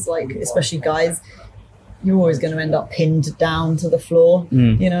friends, like especially guys, you're always going to end up pinned down to the floor,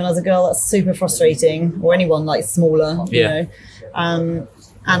 you know, and as a girl, that's super frustrating, or anyone like smaller, you know. And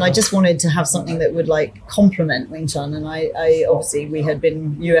I just wanted to have something that would like complement Wing Chun. And I obviously, we had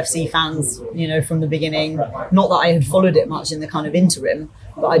been UFC fans, you know, from the beginning. Not that I had followed it much in the kind of interim,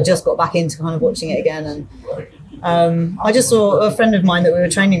 but I just got back into kind of watching it again. And I just saw a friend of mine that we were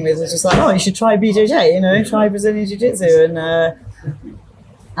training with was just like, oh, you should try BJJ, you know, try Brazilian Jiu-Jitsu.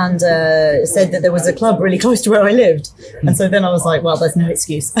 And said that there was a club really close to where I lived. And so then I was like, well, there's no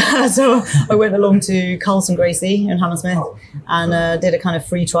excuse. So I went along to Carlson Gracie in Hammersmith and did a kind of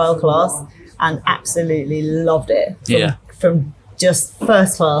free trial class and absolutely loved it. From just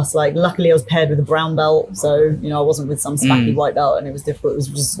first class, like luckily I was paired with a brown belt. So, you know, I wasn't with some spacky white belt and it was difficult. It was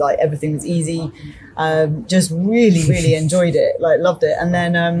just like everything was easy. Just really, really enjoyed it, like loved it. And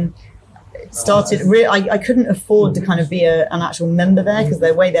then I couldn't afford to kind of be an actual member there, because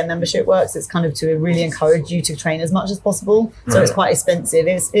the way their membership works, it's kind of to really encourage you to train as much as possible. So it's quite expensive.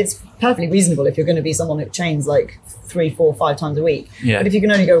 It's perfectly reasonable if you're going to be someone who trains like 3, 4, 5 times a week. But if you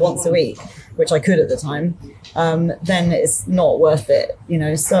can only go once a week, which I could at the time, then it's not worth it, you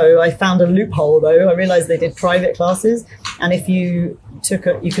know. So I found a loophole though. I realized they did private classes, and if you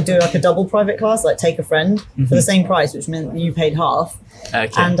you could do like a double private class, like take a friend for the same price, which meant you paid half.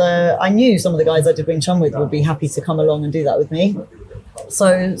 And I knew some of the guys I did Wing Chun with would be happy to come along and do that with me.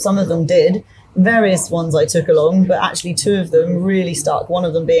 So some of them did. Various ones I took along, but actually 2 of them really stuck. One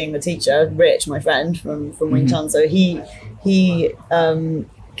of them being the teacher, Rich, my friend from Wing Chun. So he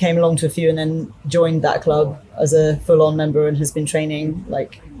came along to a few and then joined that club as a full-on member and has been training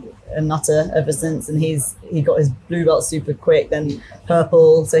like a nutter ever since. And he got his blue belt super quick, then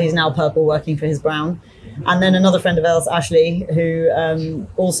purple. So he's now purple working for his brown. And then another friend of ours, Ashley, who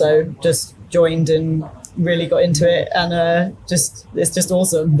also just joined and really got into it. And it's just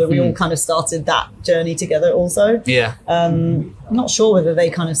awesome that we all kind of started that journey together also. I'm not sure whether they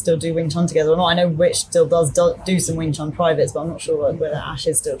kind of still do Wing Chun together or not. I know Rich still does do some Wing Chun privates, but I'm not sure whether Ash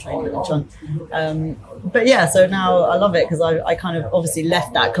is still training Wing Chun. But yeah, so now I love it, because I kind of obviously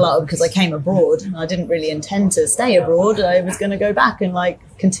left that club because I came abroad and I didn't really intend to stay abroad. I was going to go back and like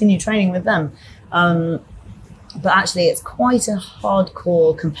continue training with them. But actually it's quite a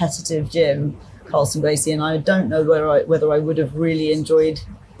hardcore competitive gym, Carlson Gracie, and I don't know whether I would have really enjoyed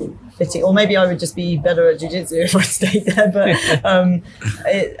fitting, or maybe I would just be better at jiu-jitsu if I stayed there. But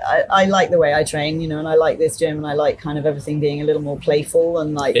I like the way I train, you know, and I like this gym, and I like kind of everything being a little more playful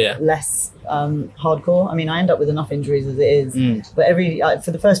and like less hardcore. I mean, I end up with enough injuries as it is. But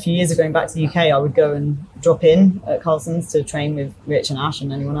for the first few years of going back to the UK, I would go and drop in at Carlson's to train with Rich and Ash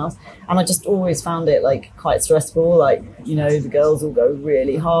and anyone else. And I just always found it like quite stressful. Like, you know, the girls will go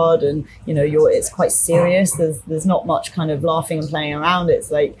really hard, and you know, it's quite serious. There's not much kind of laughing and playing around.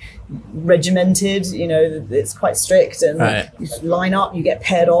 It's like regimented. You know, it's quite strict, and you line up, you get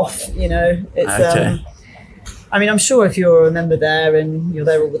paired off. You know, it's. I mean, I'm sure if you're a member there and you're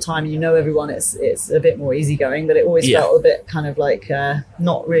there all the time and you know everyone, it's a bit more easygoing, but it always felt a bit kind of like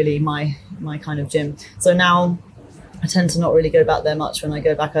not really my kind of gym. So now I tend to not really go back there much. When I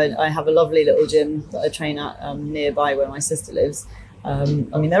go back, I have a lovely little gym that I train at nearby where my sister lives. I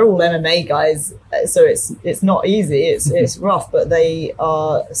mean, they're all MMA guys, so it's not easy. It's rough, but they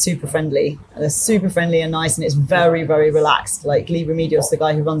are super friendly. They're super friendly and nice, and it's very, very relaxed. Like Lee Remedios, the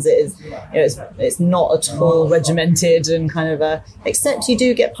guy who runs it, is, you know, it's not at all regimented and kind of except you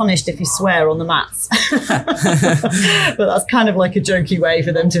do get punished if you swear on the mats. But that's kind of like a jokey way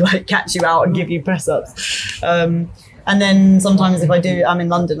for them to like catch you out and give you press ups. And then sometimes if I'm in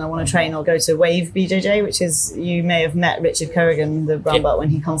London, I want to train, I'll go to Wave BJJ, which is, you may have met Richard Kerrigan, the brown belt,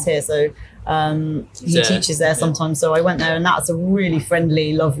 when he comes here. So he teaches there sometimes. So I went there, and that's a really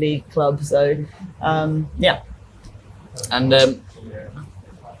friendly, lovely club. So yeah. And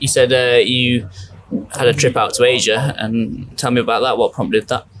you said you had a trip out to Asia, and tell me about that. What prompted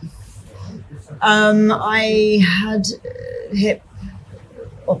that? I had hip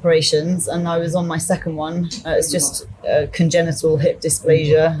operations, and I was on my second one. It's just congenital hip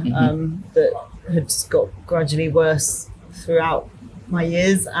dysplasia that had just got gradually worse throughout my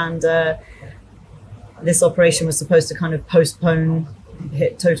years, and this operation was supposed to kind of postpone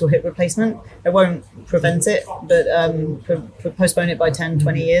total hip replacement. It won't prevent it, but postpone it by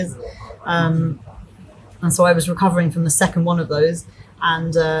 10-20 years, and so I was recovering from the second one of those,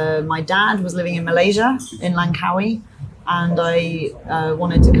 and my dad was living in Malaysia, in Langkawi. And I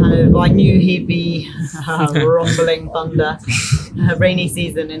wanted to I knew he'd be rumbling thunder, rainy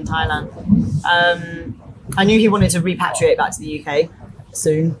season in Thailand. I knew he wanted to repatriate back to the UK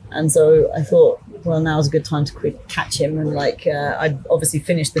soon. And so I thought, well, now's a good time to catch him. And I'd obviously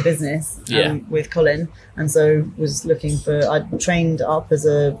finished the business with Colin. And so was looking I'd trained up as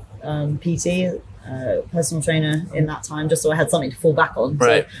a PT, personal trainer in that time, just so I had something to fall back on.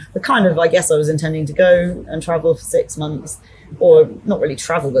 Right. So I guess I was intending to go and travel for 6 months, or not really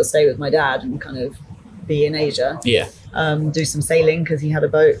travel, but stay with my dad and kind of be in Asia. Yeah. Do some sailing because he had a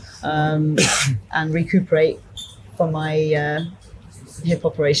boat, and recuperate from my hip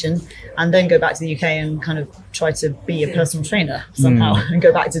operation, and then go back to the UK and kind of try to be a personal trainer somehow and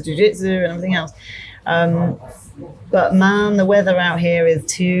go back to jiu-jitsu and everything else. But man, the weather out here is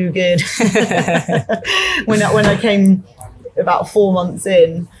too good. When I came about 4 months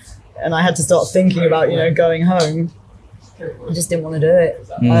in, and I had to start thinking about, going home, I just didn't want to do it.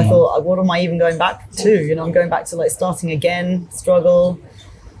 I thought, what am I even going back to? I'm going back to starting again, struggle.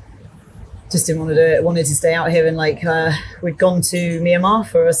 Just didn't want to do it. Wanted to stay out here, and we'd gone to Myanmar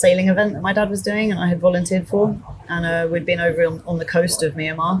for a sailing event that my dad was doing and I had volunteered for. And we'd been over on the coast of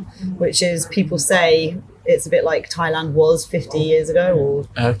Myanmar, which is, people say, it's a bit like Thailand was 50 years ago or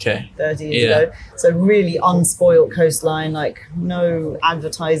 30 years ago. So really unspoilt coastline, no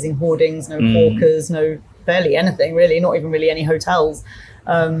advertising hoardings, no hawkers, no barely anything really, not even really any hotels.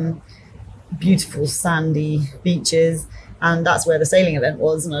 Beautiful sandy beaches. And that's where the sailing event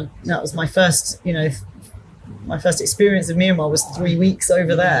was. And that was my first, my first experience of Myanmar was 3 weeks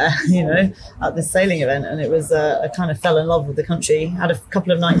over there, at this sailing event. And it was, I kind of fell in love with the country. Had a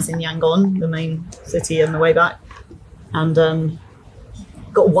couple of nights in Yangon, the main city, on the way back. And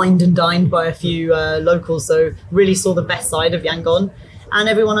got wined and dined by a few locals. So really saw the best side of Yangon. And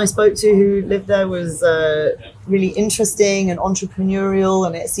everyone I spoke to who lived there was really interesting and entrepreneurial.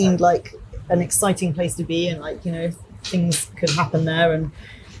 And it seemed like an exciting place to be. And things could happen there. And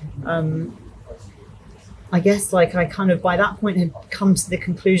I guess I kind of by that point had come to the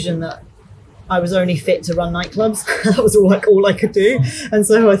conclusion that I was only fit to run nightclubs. That was all I could do. And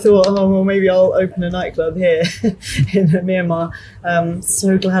so I thought, maybe I'll open a nightclub here in Myanmar.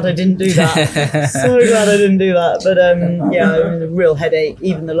 So glad I didn't do that. But a real headache.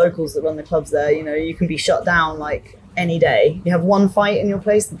 Even the locals that run the clubs there, you can be shut down any day. You have one fight in your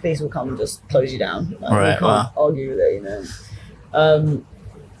place, the police will come and just close you down. You can't argue with it,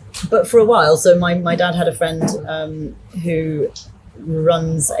 But for a while, so my dad had a friend who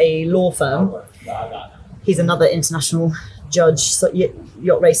runs a law firm. He's another international judge,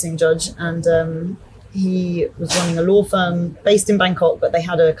 yacht racing judge, and he was running a law firm based in Bangkok, but they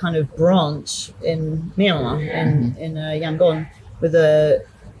had a kind of branch in Myanmar, in Yangon, with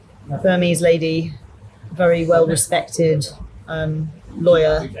Burmese lady, very well respected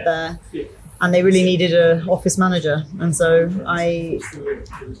lawyer there, and they really needed an office manager. And so I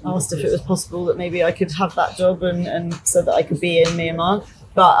asked if it was possible that maybe I could have that job and so that I could be in Myanmar.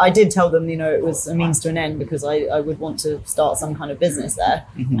 But I did tell them, it was a means to an end because I would want to start some kind of business there.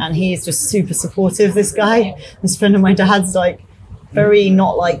 Mm-hmm. And he's just super supportive, this guy. This friend of my dad's like very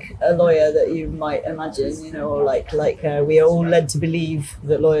not like a lawyer that you might imagine, or like we are all led to believe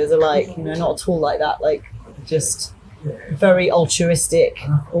that lawyers are like, not at all like that. Like just very altruistic,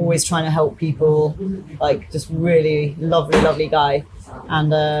 always trying to help people, like just really lovely guy.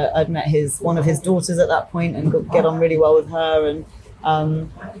 And I'd met one of his daughters at that point and get on really well with her. And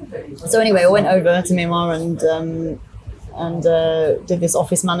so anyway, I went over to Myanmar and did this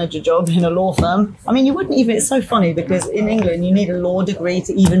office manager job in a law firm. I mean, you wouldn't even, it's so funny because in England you need a law degree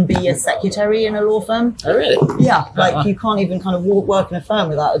to even be a secretary in a law firm. Oh, really? Yeah, like you can't even kind of work in a firm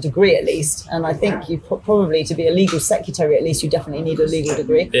without a degree at least. And I think you probably, to be a legal secretary at least, you definitely need a legal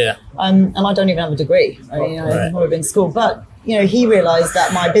degree. Yeah. And I don't even have a degree. I mean, I've never been to school, but he realised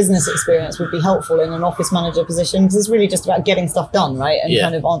that my business experience would be helpful in an office manager position because it's really just about getting stuff done, right? And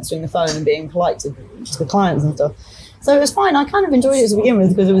kind of answering the phone and being polite to the clients and stuff. So it was fine. I kind of enjoyed it to begin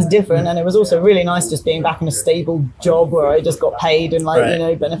with because it was different, and it was also really nice just being back in a stable job where I just got paid and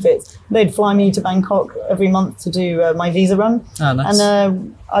benefits. They'd fly me to Bangkok every month to do my visa run. Oh, nice.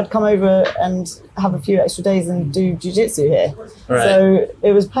 And I'd come over and have a few extra days and do jiu-jitsu here. Right. So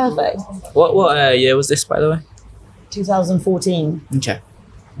it was perfect. What year was this, by the way? 2014. Okay.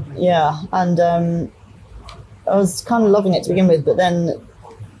 Yeah, and I was kind of loving it to begin with, but then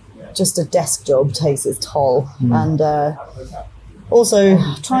just a desk job takes its toll. And also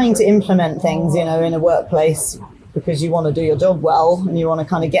trying to implement things, in a workplace because you want to do your job well and you want to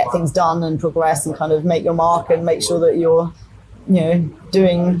kind of get things done and progress and kind of make your mark and make sure that you're,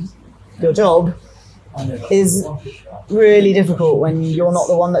 doing your job is really difficult when you're not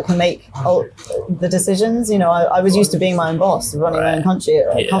the one that can make the decisions. I was used to being my own boss, running my own country.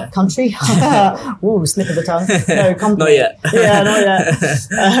 Country? Ooh, slip of the tongue. No, company. Not yet. Yeah, not yet.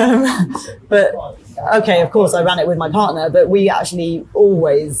 But okay, of course, I ran it with my partner, but we actually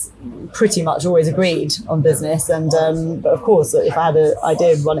pretty much always agreed on business. And but of course, if I had an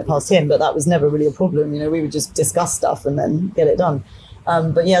idea, run it past him, but that was never really a problem. We would just discuss stuff and then get it done.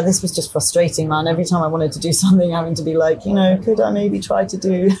 But yeah, this was just frustrating, man. Every time I wanted to do something, having to be like, could I maybe try to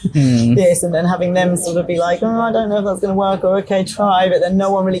do this? And then having them sort of be like, I don't know if that's going to work, or okay, try, but then no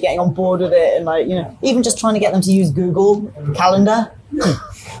one really getting on board with it. And even just trying to get them to use Google Calendar.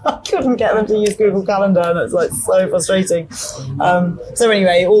 I couldn't get them to use Google Calendar, and it's like so frustrating. So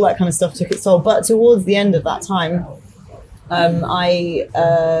anyway, all that kind of stuff took its toll. But towards the end of that time, I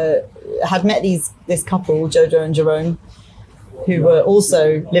had met this couple, Jojo and Jerome, who were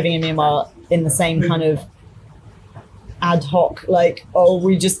also living in Myanmar in the same kind of ad hoc,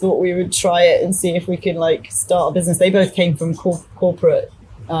 we just thought we would try it and see if we could start a business. They both came from corporate.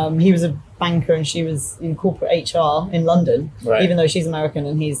 He was a banker and she was in corporate HR in London, even though she's American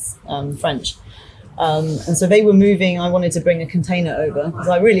and he's French. And so they were moving. I wanted to bring a container over because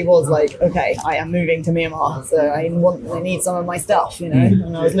I really was like, okay, I am moving to Myanmar, so I need some of my stuff,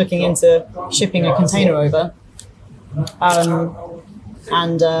 and I was looking into shipping a container over.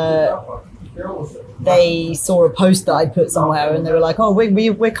 They saw a post that I'd put somewhere and they were like, oh,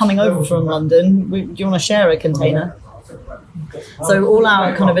 we're coming over from London. Do you want to share a container? So all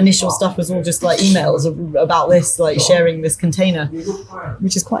our kind of initial stuff was all just emails about this, sharing this container,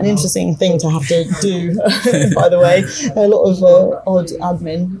 which is quite an interesting thing to have to do, by the way. A lot of odd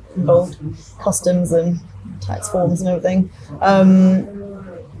admin involved, customs and tax forms and everything.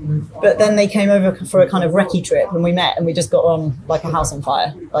 But then they came over for a kind of recce trip and we met and we just got on like a house on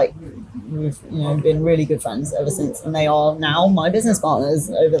fire. We've been really good friends ever since, and they are now my business partners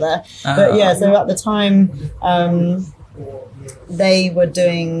over there. But yeah, so at the time they were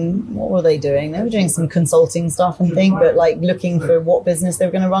doing, what were they doing? They were doing some consulting stuff, I think, but looking for what business they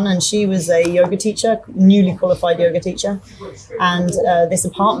were going to run. And she was a yoga teacher, newly qualified yoga teacher. And this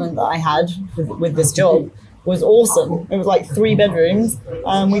apartment that I had with this job was awesome. It was 3 bedrooms.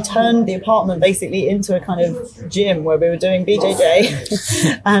 We turned the apartment basically into a kind of gym where we were doing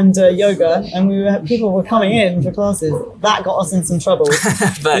BJJ and yoga, and people were coming in for classes. That got us in some trouble.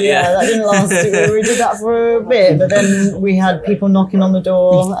 But that didn't last. We did that for a bit, but then we had people knocking on the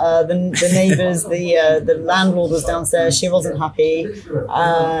door. The neighbours, the landlord was downstairs. She wasn't happy,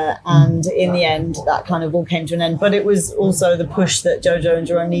 and in the end, that kind of all came to an end. But it was also the push that Jojo and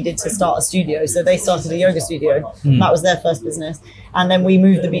Jerome needed to start a studio, so they started a yoga studio studio. That was their first business, and then we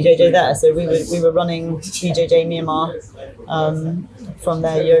moved the BJJ there. So we were running BJJ Myanmar from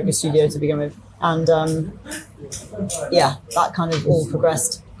their yoga studio to begin with, and that kind of all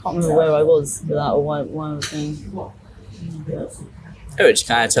progressed. Can't remember where I was for that or why I was doing. We're just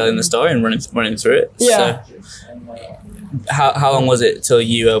kind of telling the story and running through it. Yeah. So, how long was it till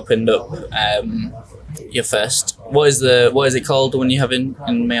you opened up your first? What is it called when you have in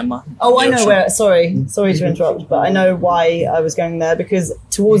Myanmar? Oh, I know where. Sorry to interrupt, but I know why I was going there, because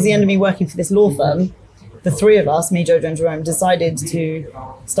towards the end of me working for this law firm, the three of us, me, Jojo, and Jerome, decided to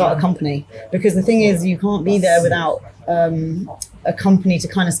start a company. Because the thing is, you can't be there without a company to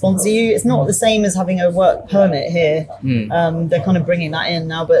kind of sponsor you. It's not the same as having a work permit here. They're kind of bringing that in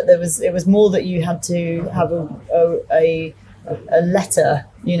now, but it was more that you had to have a letter,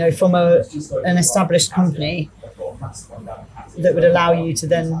 from an established company that would allow you to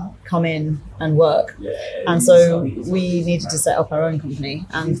then come in and work. And so we needed to set up our own company.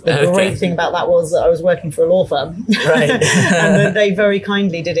 And the great thing about that was that I was working for a law firm. Right. And they very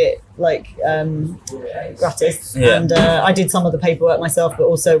kindly did it gratis. Yeah. And I did some of the paperwork myself, but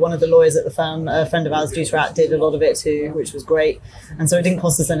also one of the lawyers at the firm, a friend of ours, Dutrat, did a lot of it too, which was great. And so it didn't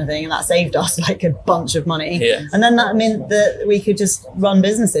cost us anything, and that saved us like a bunch of money. Yeah. And then that meant that we could just run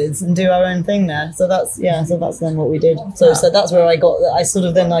businesses and do our own thing there. So that's then what we did. So that's where I got that.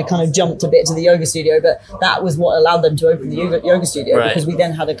 I kind of jumped a bit to the yoga studio, but that was what allowed them to open the yoga studio, right, because we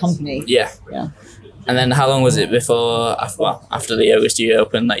then had a company. Yeah. And then how long was it after the yoga studio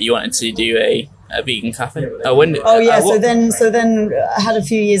opened that you wanted to do a vegan cafe? So then I had a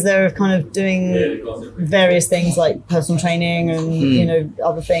few years there of kind of doing various things like personal training and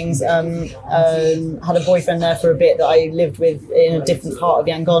other things. Had a boyfriend there for a bit that I lived with in a different part of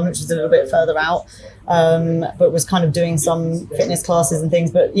Yangon, which is a little bit further out. But was kind of doing some fitness classes and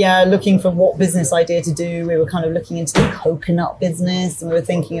things. But yeah, looking for what business idea to do. We were kind of looking into the coconut business and we were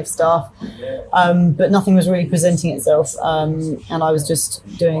thinking of stuff. But nothing was really presenting itself. And I was just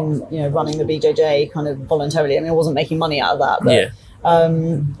doing, running the BJJ kind of voluntarily. I mean, I wasn't making money out of that. But, yeah.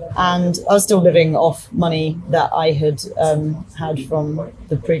 And I was still living off money that I had had from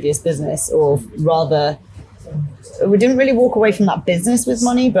the previous business, or rather, we didn't really walk away from that business with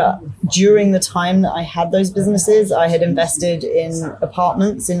money, but during the time that I had those businesses, I had invested in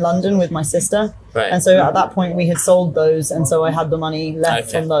apartments in London with my sister. Right. And so at that point we had sold those, and so I had the money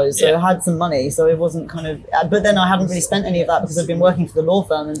left from those. So I had some money, so it wasn't but then I hadn't really spent any of that because I've been working for the law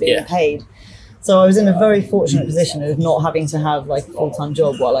firm and being paid. So I was in a very fortunate position of not having to have like a full-time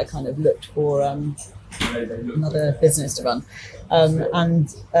job while I kind of looked for another business to run.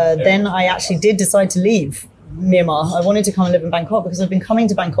 Then I actually did decide to leave Myanmar. I wanted to come and live in Bangkok because I've been coming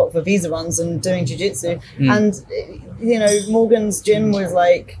to Bangkok for visa runs and doing jiu-jitsu. And, Morgan's gym was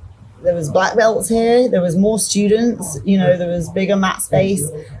like, there was black belts here, there was more students, there was bigger mat space.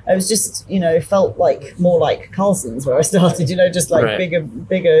 I was just, felt like more like Carlson's where I started, just like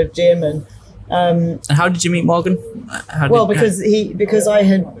bigger gym. And how did you meet Morgan? Because I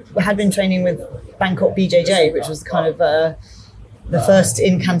had been training with Bangkok BJJ, which was kind of the first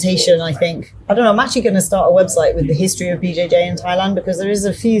incantation, I think. I don't know, I'm actually going to start a website with the history of BJJ in Thailand, because there is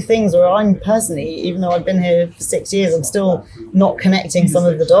a few things where I'm personally, even though I've been here for 6 years, I'm still not connecting some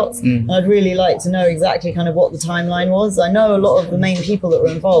of the dots. And I'd really like to know exactly kind of what the timeline was. I know a lot of the main people that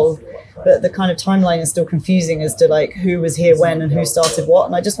were involved, but the kind of timeline is still confusing as to like who was here when and who started what.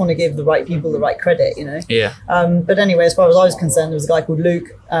 And I just want to give the right people the right credit, Yeah. But anyway, as far as I was concerned, there was a guy called Luke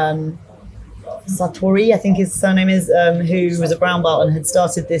Satori, I think his surname is, who was a brown belt and had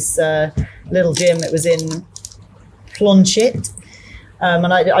started this little gym that was in Plonchit. And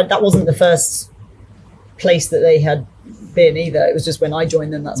that wasn't the first place that they had been either. It was just when I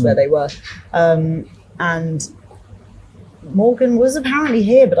joined them, that's where they were. And Morgan was apparently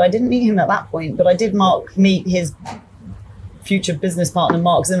here, but I didn't meet him at that point. But I did meet his future business partner,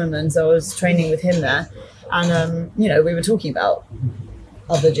 Mark Zimmerman, so I was training with him there. And, we were talking about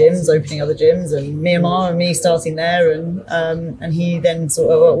opening other gyms, and Myanmar and me starting there, and he then sort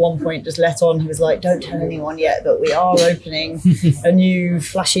of at one point just let on. He was like, "Don't tell anyone yet, but we are opening a new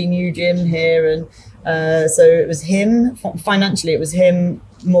flashy new gym here." And so it was him. Financially, it was him,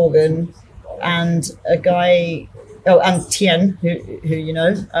 Morgan, and a guy. Oh, and Tien, who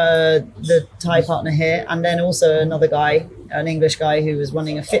the Thai partner here, and then also another guy, an English guy who was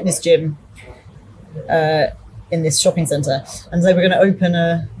running a fitness gym in this shopping centre. And they were going to open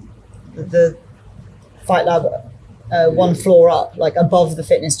the Fight Lab one floor up, like above the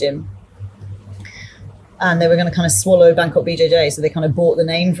fitness gym. And they were going to kind of swallow Bangkok BJJ, so they kind of bought the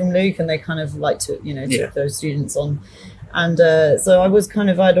name from Luke, and they kind of like to, took those students on. And so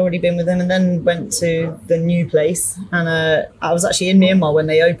I'd already been with them, and then went to the new place. And I was actually in Myanmar when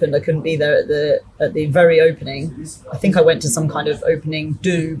they opened. I couldn't be there at the very opening. I think I went to some kind of opening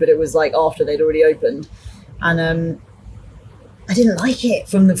do, but it was like after they'd already opened. And I didn't like it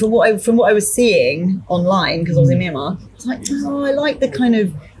from what I was seeing online, because I was in Myanmar. It's like, I like the kind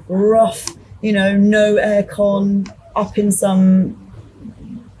of rough, no aircon, up in some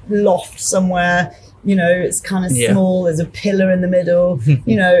loft somewhere. It's kind of small. There's a pillar in the middle.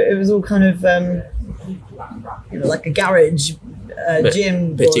 It was all kind of, like a garage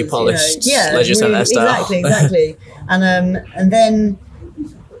gym. Bit too polished. Leisure centre style. Exactly. And then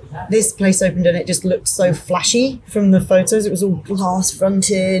this place opened, and it just looked so flashy from the photos. It was all glass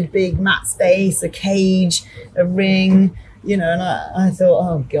fronted, big mat space, a cage, a ring. And I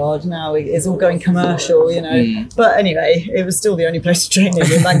thought, oh God, now it's all going commercial, But anyway, it was still the only place to train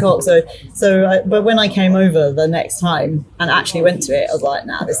in Bangkok. But when I came over the next time and actually went to it, I was like,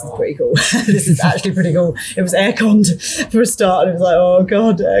 nah, this is pretty cool. This is actually pretty cool. It was air-conned for a start, and it was like, oh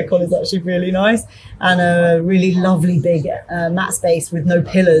God, aircon is actually really nice. And a really lovely big mat space with no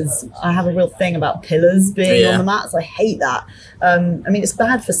pillars. I have a real thing about pillars being on the mats. I hate that. It's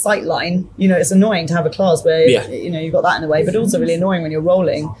bad for sightline. It's annoying to have a class where, you've got that in the way, but also really annoying when you're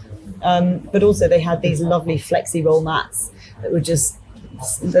rolling. But also they had these lovely flexi roll mats that were just,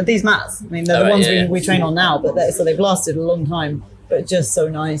 these mats, they're the ones we train on now, but they've lasted a long time, but just so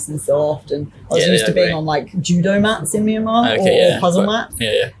nice and soft. And I was used to being on like judo mats in Myanmar or puzzle mats,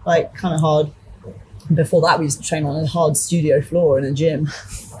 like kind of hard. Before that, we used to train on a hard studio floor in a gym.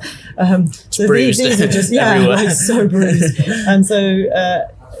 So these were just like so bruised. And so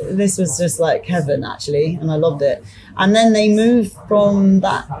this was just like heaven, actually, and I loved it. And then they moved from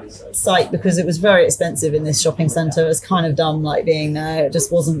that site because it was very expensive in this shopping centre. It was kind of dumb, like being there. It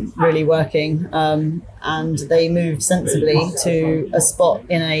just wasn't really working. And they moved sensibly to a spot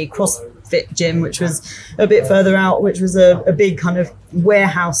in a CrossFit gym, which was a bit further out, which was a big kind of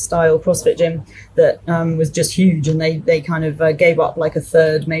warehouse style CrossFit gym that was just huge. And they kind of gave up like a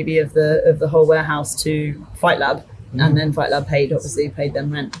third maybe of the whole warehouse to Fight Lab. And then Fight Lab paid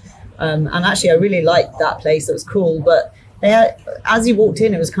them rent. And actually, I really liked that place. It was cool. But they had, as you walked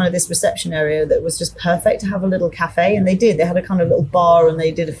in, it was kind of this reception area that was just perfect to have a little cafe. And they had a kind of little bar, and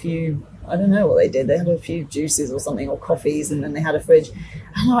they did a few, I don't know what they did. They had a few juices or something, or coffees, and then they had a fridge.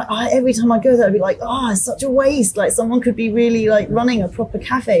 And I every time I go there, I'd be like, it's such a waste. Like, someone could be really like running a proper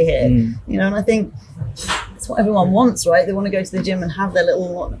cafe here, And I think that's what everyone wants, right? They want to go to the gym and have their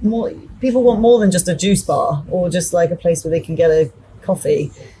little more. People want more than just a juice bar or just like a place where they can get a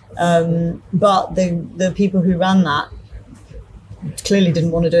coffee. But the people who ran that clearly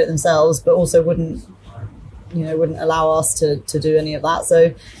didn't want to do it themselves, but also wouldn't allow us to do any of that.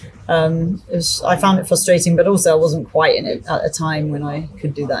 So I found it frustrating, but also I wasn't quite in it at a time when I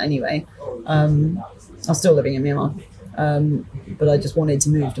could do that anyway. I was still living in Myanmar, but I just wanted to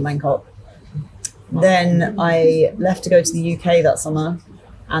move to Bangkok. Then I left to go to the UK that summer,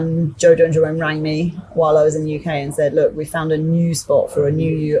 and Jojo and Jerome rang me while I was in the UK and said, look, we found a new spot for a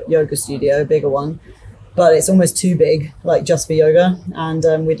new yoga studio, a bigger one, but it's almost too big, like just for yoga.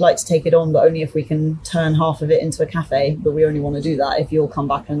 And we'd like to take it on, but only if we can turn half of it into a cafe. But we only want to do that if you'll come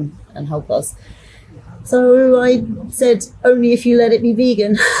back and help us. So I said, only if you let it be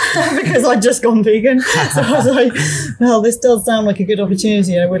vegan, because I'd just gone vegan. So I was like, well, this does sound like a good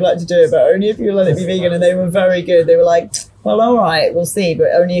opportunity and I would like to do it, but only if you let it be vegan. And they were very good. They were like, well, all right, we'll see, but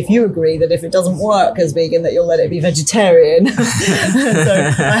only if you agree that if it doesn't work as vegan, that you'll let it be vegetarian. So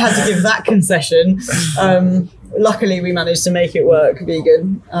I had to give that concession. Luckily, we managed to make it work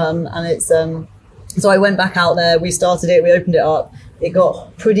vegan. And it's so I went back out there, we started it, we opened it up. It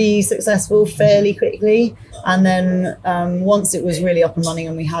got pretty successful fairly quickly. And then once it was really up and running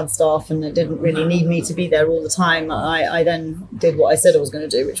and we had staff and it didn't really need me to be there all the time, I then did what I said I was going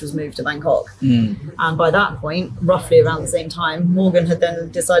to do, which was move to Bangkok. And by that point, roughly around the same time, Morgan had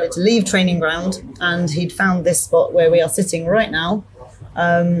then decided to leave Training Ground, and he'd found this spot where we are sitting right now.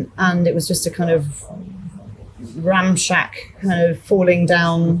 And it was just a kind of ramshack kind of falling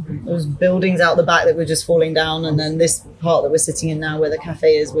down. There was buildings out the back that were just falling down, and then this part that we're sitting in now where the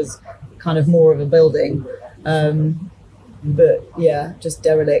cafe is was kind of more of a building, but yeah, just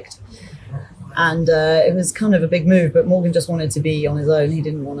derelict. And it was kind of a big move, but Morgan just wanted to be on his own. He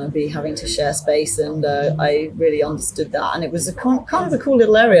didn't want to be having to share space, and I really understood that. And it was a kind of a cool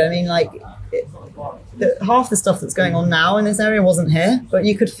little area. I mean, like half the stuff that's going on now in this area wasn't here, but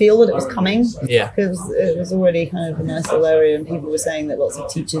you could feel that it was coming. Yeah, because it was already kind of a nice little area, and people were saying that lots of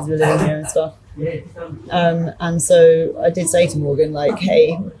teachers were living here and stuff. And so I did say to Morgan, like,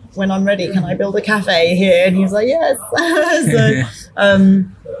 hey, when I'm ready, can I build a cafe here? And he was like, yes. So,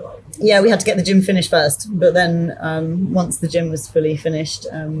 yeah, we had to get the gym finished first. But then once the gym was fully finished,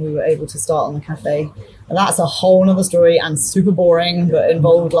 we were able to start on the cafe. And that's a whole nother story and super boring, but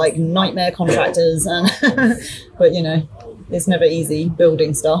involved like nightmare contractors. And but, you know, it's never easy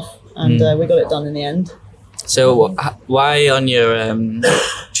building stuff. And we got it done in the end. So why on your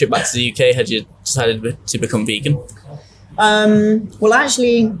trip back to the UK had you decided to become vegan? Well,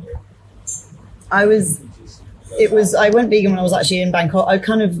 actually, I went vegan when I was actually in Bangkok. I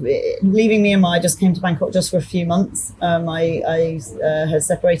kind of, leaving Myanmar, I just came to Bangkok just for a few months. I had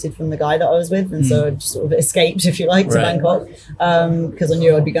separated from the guy that I was with, and so I just sort of escaped, if you like, to Bangkok, because I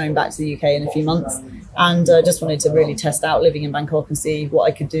knew I'd be going back to the UK in a few months. And I just wanted to really test out living in Bangkok and see what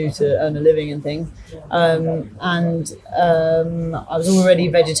I could do to earn a living and things. I was already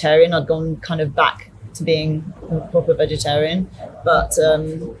vegetarian. I'd gone kind of back to being a proper vegetarian, but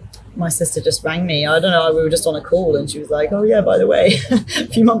my sister just rang me. I don't know, we were just on a call and she was like, oh yeah, by the way, a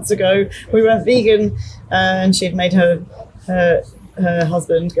few months ago we went vegan, and she'd made her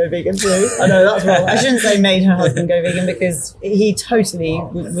husband go vegan too. I know that's wrong. I shouldn't say made her husband go vegan, because he totally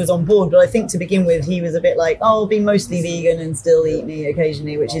was on board. But I think to begin with, he was a bit like, oh, I'll be mostly vegan and still eat meat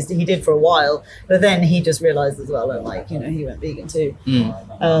occasionally, which is he did for a while. But then he just realised as well that, like, you know, he went vegan too.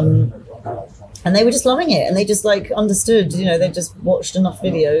 And they were just loving it, and they just like understood, you know, they just watched enough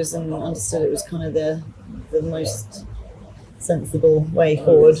videos and understood it was kind of the most sensible way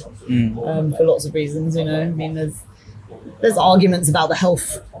forward for lots of reasons, you know. I mean, there's arguments about the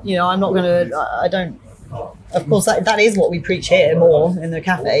health, you know. I don't, of course that is what we preach here more in the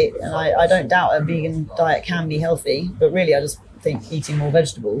cafe, and I don't doubt a vegan diet can be healthy, but really I just think eating more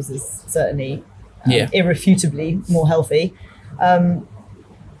vegetables is certainly irrefutably more healthy.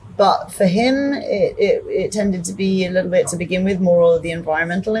 But for him, it tended to be a little bit, to begin with, more of the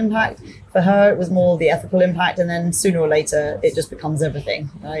environmental impact. For her, it was more the ethical impact, and then sooner or later, it just becomes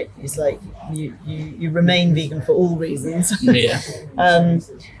everything, right? It's like you remain vegan for all reasons. Yeah.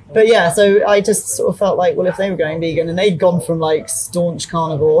 But yeah, so I just sort of felt like, well, if they were going vegan, and they'd gone from like staunch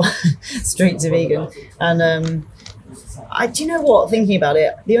carnivore straight to vegan, and do you know what? Thinking about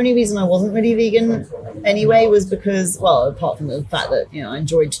it, the only reason I wasn't really vegan anyway was because, well, apart from the fact that, you know, I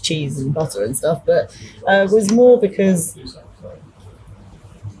enjoyed cheese and butter and stuff, but was more because,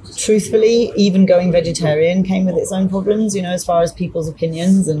 truthfully, even going vegetarian came with its own problems, you know, as far as people's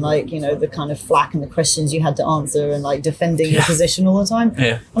opinions and, like, you know, the kind of flack and the questions you had to answer and, like, defending your position all the time.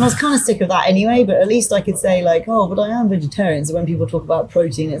 Yeah. And I was kind of sick of that anyway, but at least I could say, like, oh, but I am vegetarian. So when people talk about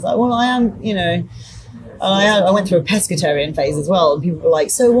protein, it's like, well, I am, you know. I went through a pescatarian phase as well, and people were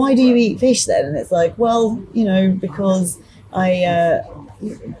like, so why do you eat fish then? And it's like, well, you know, because I'm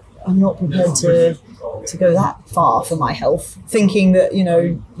not prepared to go that far for my health, thinking that, you know,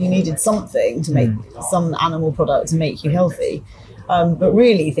 you needed something to make some animal product to make you healthy. But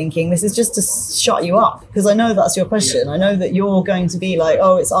really thinking this is just to shut you up, because I know that's your question. I know that you're going to be like,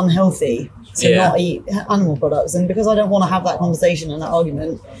 oh, it's unhealthy to not eat animal products. And because I don't want to have that conversation and that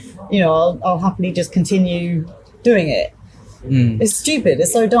argument, you know, I'll happily just continue doing it. It's stupid.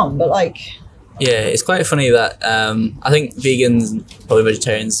 It's so dumb, but like... Yeah, it's quite funny that I think vegans and probably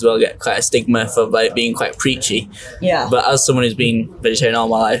vegetarians as well get quite a stigma for like being quite preachy. Yeah. But as someone who's been vegetarian all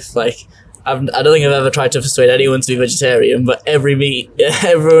my life, like, I don't think I've ever tried to persuade anyone to be vegetarian, but every meat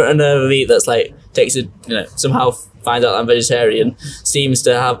that's like takes it, you know, somehow finds out I'm vegetarian seems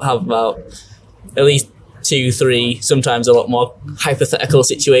to have about at least 2, 3, sometimes a lot more hypothetical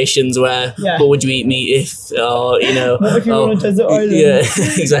situations where, well, would you eat meat if, or, you know, what if you want a desert island? Yeah,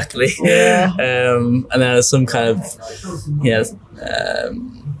 exactly. Yeah. And then there's some kind of, you know,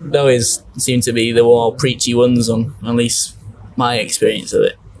 they always seem to be the more preachy ones on at least my experience of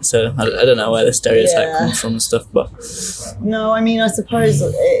it. So I don't know where the stereotype comes from and stuff, but no, I mean, I suppose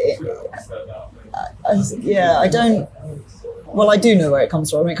I don't. Well, I do know where it comes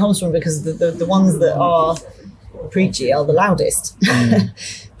from. It comes from because the ones that are preachy are the loudest.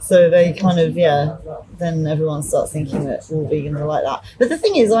 So they kind of, then everyone starts thinking that all vegans are like that. But the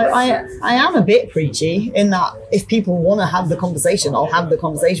thing is, I am a bit preachy in that if people want to have the conversation, I'll have the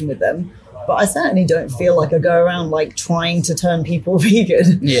conversation with them. But I certainly don't feel like I go around like trying to turn people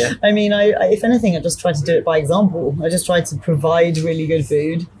vegan. Yeah. I mean, I if anything, I just try to do it by example. I just try to provide really good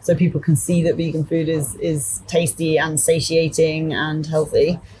food so people can see that vegan food is tasty and satiating and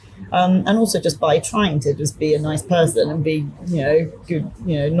healthy. And also just by trying to just be a nice person and be, you know, good,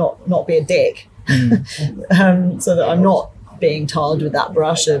 you know, not be a dick. So that I'm not being tarred with that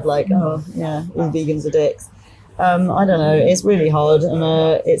brush of like, oh yeah, all vegans are dicks. I don't know. It's really hard, and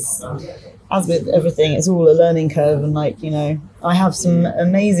as with everything, it's all a learning curve. And like, you know, I have some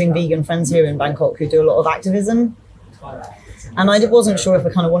amazing vegan friends here in Bangkok who do a lot of activism. And I wasn't sure if I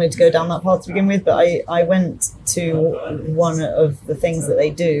kind of wanted to go down that path to begin with, but I went to one of the things that they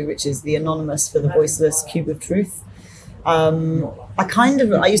do, which is the Anonymous for the Voiceless Cube of Truth. I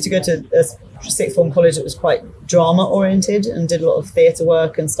used to go to a sixth form college that was quite drama oriented and did a lot of theatre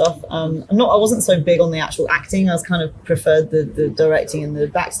work and stuff. I wasn't so big on the actual acting. I was kind of preferred the directing and the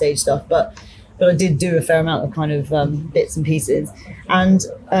backstage stuff, but I did do a fair amount of kind of bits and pieces. And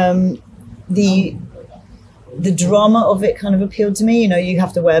the drama of it kind of appealed to me. You know, you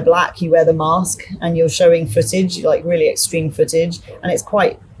have to wear black, you wear the mask, and you're showing footage, like really extreme footage, and it's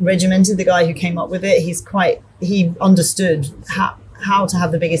quite regimented. The guy who came up with it, he understood how to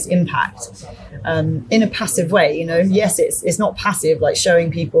have the biggest impact in a passive way. You know, yes, it's not passive, like showing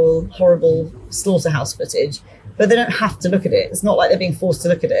people horrible slaughterhouse footage, but they don't have to look at it. It's not like they're being forced to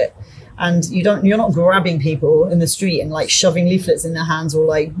look at it. And you're not grabbing people in the street and like shoving leaflets in their hands or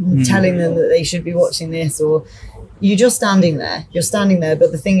like telling them that they should be watching this, or you're just standing there. You're standing there.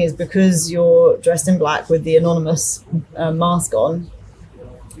 But the thing is, because you're dressed in black with the Anonymous mask on,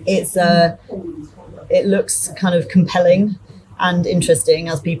 it looks kind of compelling and interesting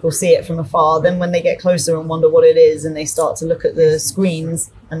as people see it from afar. Then when they get closer and wonder what it is, and they start to look at the screens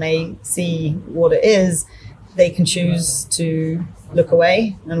and they see what it is, they can choose to look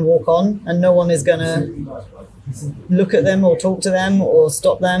away and walk on, and no one is going to look at them or talk to them or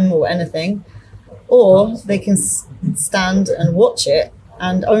stop them or anything. Or they can stand and watch it,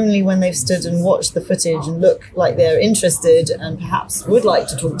 and only when they've stood and watched the footage and look like they're interested and perhaps would like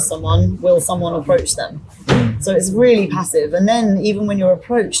to talk to someone, will someone approach them. So it's really passive. And then even when you're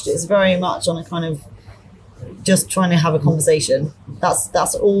approached, it's very much on a kind of just trying to have a conversation.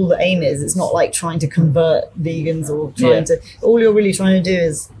 That's all the aim is. It's not like trying to convert vegans or trying to. All you're really trying to do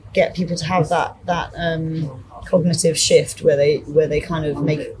is get people to have that cognitive shift where they kind of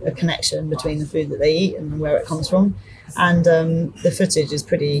make a connection between the food that they eat and where it comes from. And the footage is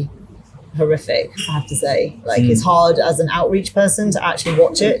pretty horrific, I have to say. Like it's hard as an outreach person to actually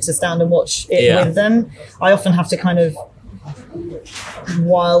watch it, to stand and watch it with them. I often have to kind of,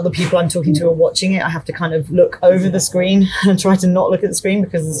 while the people I'm talking to are watching it, I have to kind of look over the screen and try to not look at the screen,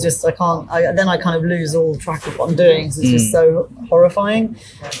 because it's just I kind of lose all track of what I'm doing. So it's just so horrifying.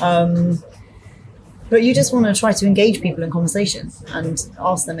 But you just want to try to engage people in conversation and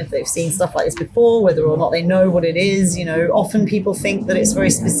ask them if they've seen stuff like this before, whether or not they know what it is. You know, often people think that it's very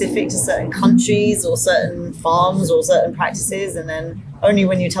specific to certain countries or certain farms or certain practices, and then only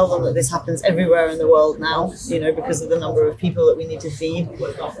when you tell them that this happens everywhere in the world now, you know, because of the number of people that we need to feed,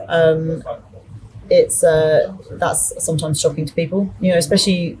 that's sometimes shocking to people. You know,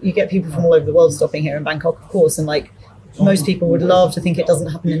 especially you get people from all over the world stopping here in Bangkok, of course, and like most people would love to think it doesn't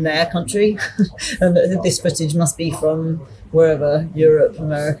happen in their country and that this footage must be from wherever, Europe,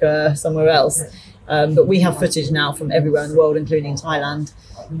 America, somewhere else. But we have footage now from everywhere in the world, including Thailand.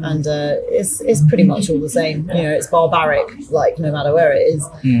 And it's pretty much all the same. You know, it's barbaric, like no matter where it is.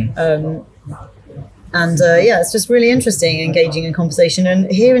 It's just really interesting, engaging in conversation.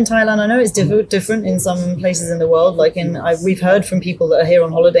 And here in Thailand, I know it's different in some places in the world. Like we've heard from people that are here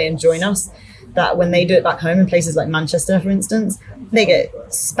on holiday and join us, that when they do it back home in places like Manchester, for instance, they get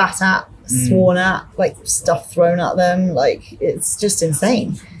spat at, sworn at, like stuff thrown at them. Like it's just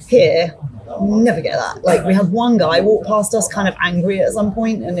insane. Here, never get that. Like we had one guy walk past us kind of angry at some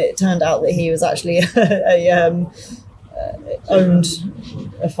point, and it turned out that he was actually owned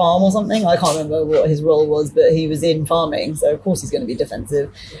a farm or something. I can't remember what his role was, but he was in farming, so of course he's going to be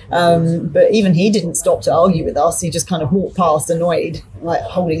defensive. But even he didn't stop to argue with us. He just kind of walked past annoyed, like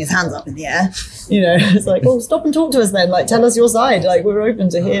holding his hands up in the air. You know, it's like, oh, stop and talk to us then. Like, tell us your side. Like, we're open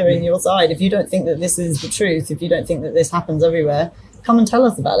to hearing your side. If you don't think that this is the truth, if you don't think that this happens everywhere, come and tell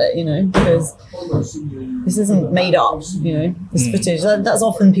us about it, you know, because this isn't made up, you know, this footage. That's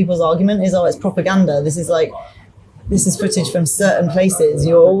often people's argument is, oh, it's propaganda. This is footage from certain places.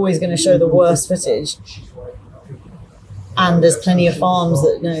 You're always going to show the worst footage. And there's plenty of farms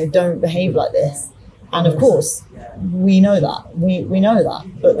that, you know, don't behave like this. And of course, we know that. We know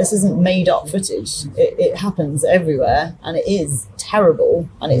that. But this isn't made up footage. It happens everywhere, and it is terrible,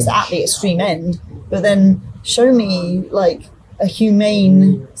 and it's at the extreme end. But then show me like a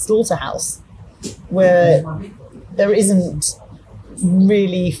humane slaughterhouse where there isn't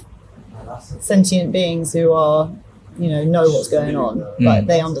really sentient beings who are, you know what's going on, but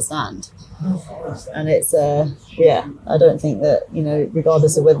they understand. And it's I don't think that, you know,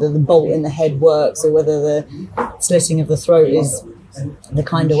 regardless of whether the bolt in the head works or whether the slitting of the throat is the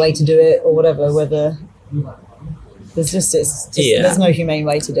kind of way to do it or whatever, whether There's no humane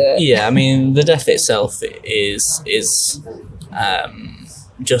way to do it. Yeah, I mean, the death itself is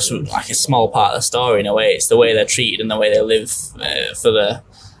just like a small part of the story in a way. It's the way they're treated and the way they live for the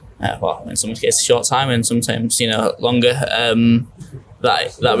in some cases a short time and sometimes longer.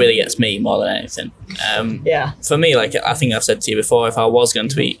 That really gets me more than anything. For me, like I think I've said to you before, if I was going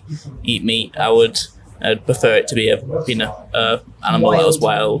to eat meat, I'd prefer it to be a animal that was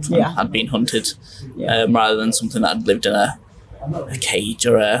wild and had been hunted, rather than something that had lived in a cage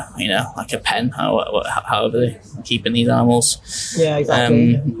or like a pen, or however they're keeping these animals. Yeah,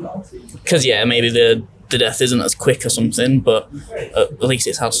 exactly. Because maybe the death isn't as quick or something, but at least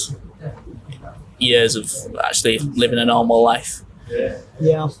it has years of actually living a normal life.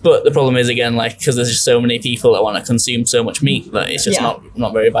 Yeah. But the problem is, again, like, because there's just so many people that want to consume so much meat that it's just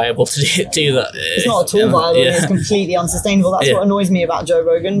not very viable to do that. It's not at all viable. It's completely unsustainable. That's what annoys me about Joe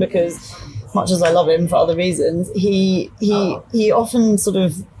Rogan, because much as I love him for other reasons, he often sort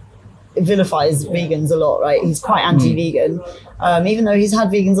of vilifies vegans a lot, right? He's quite anti-vegan, even though he's had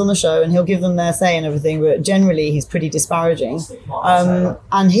vegans on the show and he'll give them their say and everything, but generally he's pretty disparaging.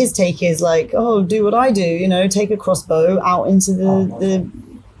 And his take is like, oh, do what I do, take a crossbow out into the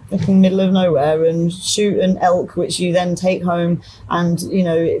middle of nowhere and shoot an elk, which you then take home and,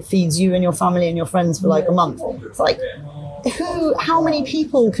 it feeds you and your family and your friends for like a month. It's like, how many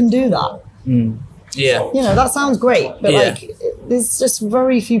people can do that? Yeah. That sounds great, but like, there's just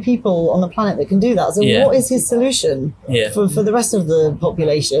very few people on the planet that can do that. So what is his solution for the rest of the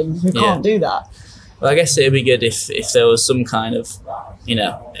population who can't do that? Well, I guess it'd be good if there was some kind of,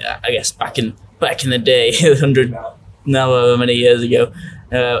 I guess back in the day, 100, however many years ago,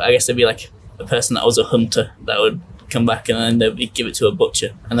 I guess there'd be like a person that was a hunter that would come back and then they'd give it to a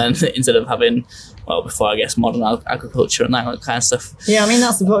butcher. And then instead of having, before I guess modern agriculture and that kind of stuff. Yeah, I mean,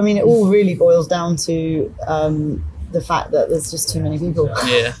 that's the point. I mean, it all really boils down to the fact that there's just too many people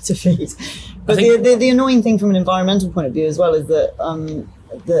to feed. But the annoying thing from an environmental point of view as well is that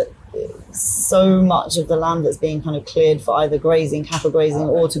that so much of the land that's being kind of cleared for either grazing, cattle grazing,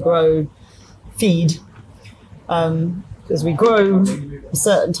 or to grow feed, because we grow a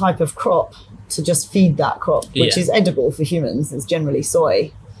certain type of crop to just feed that crop, which is edible for humans. It's generally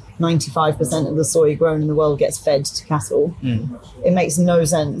soy. 95% of the soy grown in the world gets fed to cattle. It makes no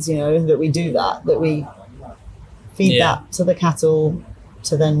sense, that we do that we feed that to the cattle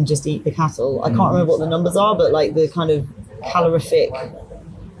to then just eat the cattle. I can't remember what the numbers are, but like the kind of calorific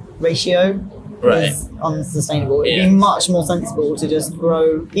ratio is unsustainable. It'd be much more sensible to just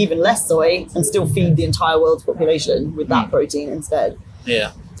grow even less soy and still feed the entire world's population with that protein instead.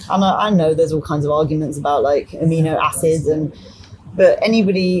 Yeah. And I know there's all kinds of arguments about like amino acids but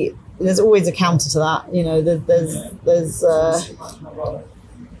there's always a counter to that. There's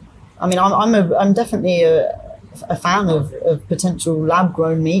I mean, I'm definitely a fan of potential lab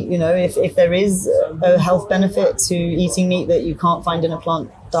grown meat. If there is a health benefit to eating meat that you can't find in a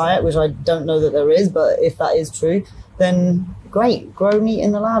plant diet, which I don't know that there is, but if that is true, then great, grow meat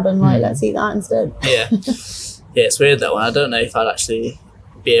in the lab and let's eat that instead. Yeah, it's weird, that one. I don't know if I'd actually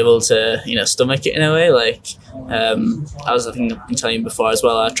be able to stomach it in a way. Like I think I've been telling you before as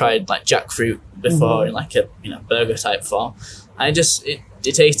well, I tried like jackfruit before in like a burger type form, and it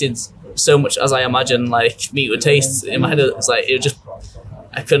tasted so much as I imagined like meat would taste. In my head it's like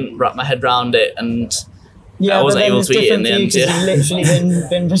I couldn't wrap my head around it, and I wasn't able to eat it in the end. You've literally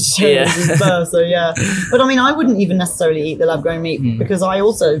been vegetarian since birth, so but I mean, I wouldn't even necessarily eat the lab grown meat because I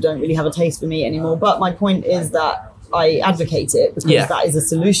also don't really have a taste for meat anymore, but my point is that I advocate it because that is a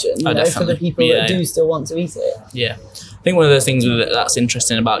solution for the people that do still want to eat it. Yeah. I think one of the things that's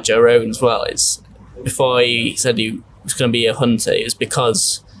interesting about Joe Rogan as well is before he said he was going to be a hunter, it was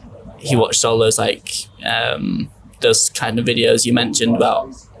because he watched all those like those kind of videos you mentioned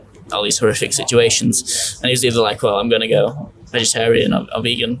about all these horrific situations, and he was either like, well, I'm going to go vegetarian or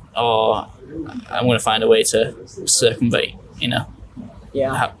vegan, or I'm going to find a way to circumvent,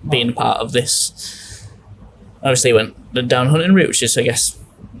 being part of this. Obviously went the down hunting route, which is, I guess,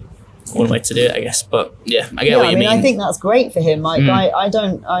 one way to do it, I guess. But I get what you mean. I think that's great for him. Like I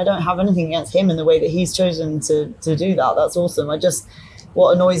don't have anything against him in the way that he's chosen to do that. That's awesome.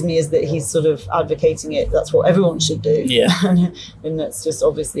 What annoys me is that he's sort of advocating it. That's what everyone should do. Yeah. And that's just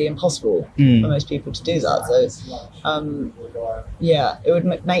obviously impossible for most people to do that. So, it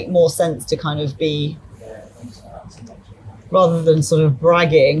would make more sense to kind of be, rather than sort of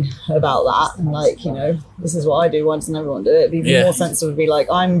bragging about that and like, this is what I do, why doesn't everyone do it? It'd be more sensible to be like,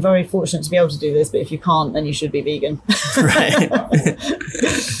 I'm very fortunate to be able to do this, but if you can't, then you should be vegan. Right.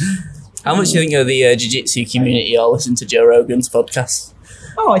 How much do you think of the jiu-jitsu community all listen to Joe Rogan's podcast?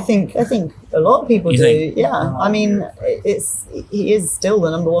 Oh, I think a lot of people do. Yeah, I mean, he is still the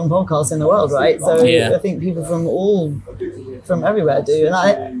number one podcast in the world, right? So I think people from everywhere do,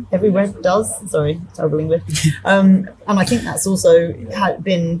 and everywhere does. Sorry, terrible English. And I think that's also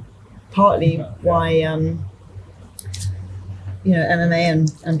been partly why MMA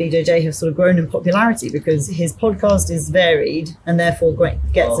and BJJ have sort of grown in popularity, because his podcast is varied and therefore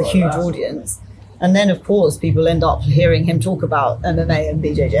gets a huge audience. And then, of course, people end up hearing him talk about MMA and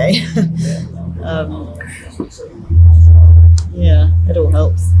BJJ. It all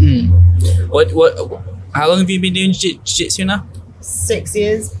helps. How long have you been doing jiu-jitsu now? 6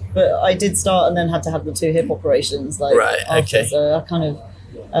 years, but I did start and then had to have the 2 hip operations. Right, okay. So I kind of,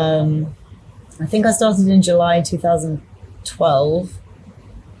 I think I started in July 2012,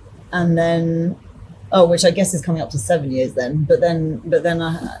 and then, which I guess is coming up to 7 years then. But then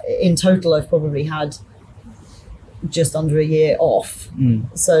in total, I've probably had just under a year off.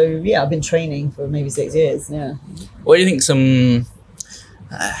 So yeah, I've been training for maybe 6 years. Yeah. What do you think?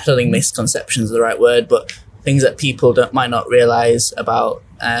 I don't think misconceptions are the right word, but things that people might not realize about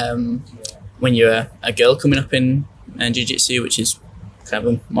when you're a girl coming up in jiu-jitsu, which is kind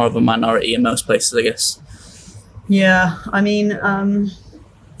of more of a minority in most places, I guess. Yeah, I mean,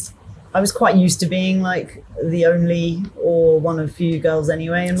 I was quite used to being like the only or one of few girls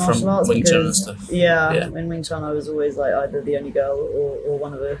anyway in martial arts. Wing Chun and stuff. Yeah, in Wing Chun I was always like either the only girl or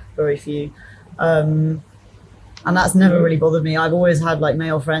one of the very few. And that's never really bothered me. I've always had like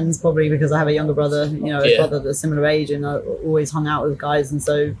male friends, probably because I have a younger brother, a brother that's similar age, and I always hung out with guys, and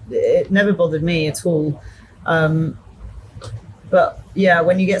so it never bothered me at all. But yeah,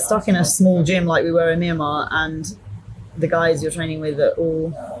 when you get stuck in a small gym like we were in Myanmar, and the guys you're training with are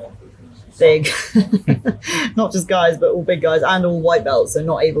all big, not just guys, but all big guys and all white belts, so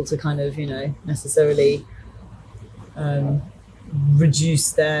not able to kind of, necessarily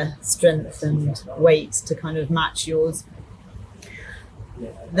reduce their strength and weight to kind of match yours,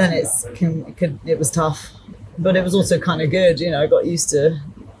 then it was tough. But it was also kind of good, I got used to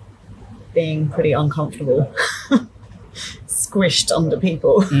being pretty uncomfortable, squished under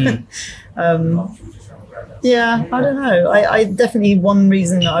people. Yeah, I don't know. I definitely, one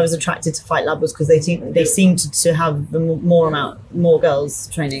reason that I was attracted to Fight Lab was because they seemed to have more girls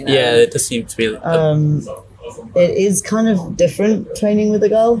training there. Yeah, it does seem to be. It is kind of different training with a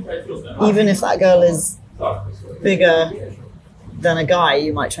girl, even if that girl is bigger than a guy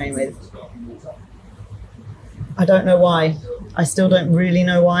you might train with. I don't know why. I still don't really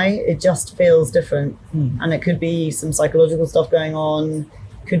know why. It just feels different. And it could be some psychological stuff going on.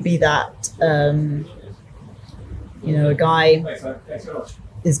 Could be that, a guy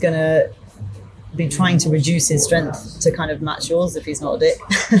is going to be trying to reduce his strength to kind of match yours if he's not a dick.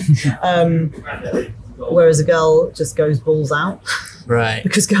 Whereas a girl just goes balls out. Right.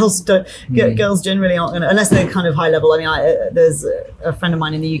 Because girls generally aren't going to, unless they're kind of high level. I mean, there's a friend of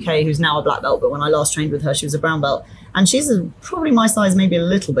mine in the UK who's now a black belt, but when I last trained with her, she was a brown belt. And she's probably my size, maybe a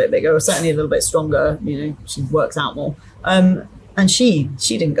little bit bigger, or certainly a little bit stronger. She works out more. And she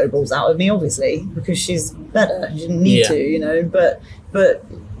didn't go balls out at me, obviously, because she's better. She didn't need to, But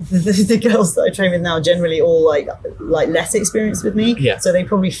the girls that I train with now generally all like less experienced with me. Yeah. So they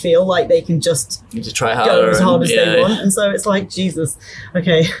probably feel like they can just try go as hard as they want. And so it's like, Jesus,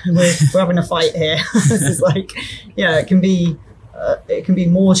 okay, we're having a fight here. This is like, it can be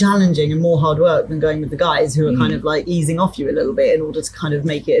more challenging and more hard work than going with the guys who are kind of like easing off you a little bit in order to kind of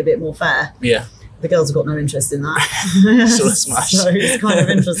make it a bit more fair. Yeah. The girls have got no interest in that. Sort of smash. So it's kind of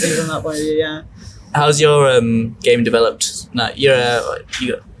interesting from that point of view, yeah. How's your game developed? Now, you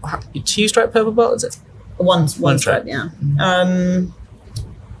got 2-stripe purple belt, is it? One stripe, yeah. I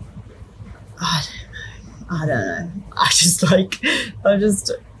don't know.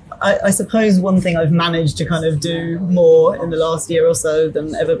 I suppose one thing I've managed to kind of do more in the last year or so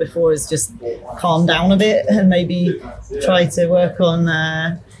than ever before is just calm down a bit and maybe try to work on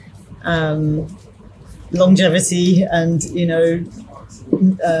longevity and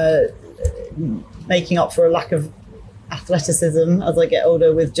making up for a lack of athleticism as I get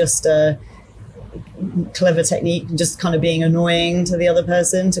older with just clever technique, just kind of being annoying to the other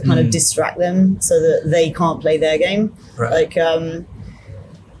person to kind of distract them so that they can't play their game. Right. Like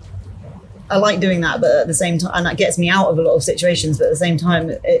I like doing that, but at the same time, and that gets me out of a lot of situations, but at the same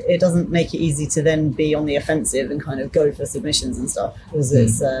time it doesn't make it easy to then be on the offensive and kind of go for submissions and stuff, because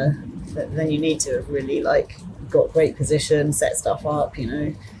it's then you need to have really like got great position, set stuff up,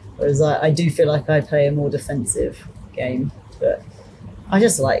 whereas I do feel like I play a more defensive game, but I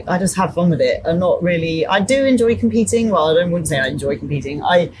just have fun with it. I do enjoy competing. Well, wouldn't say I enjoy competing.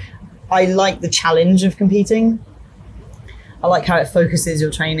 I like the challenge of competing. I like how it focuses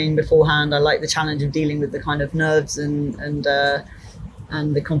your training beforehand. I like the challenge of dealing with the kind of nerves and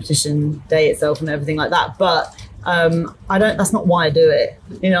the competition day itself and everything like that. But that's not why I do it.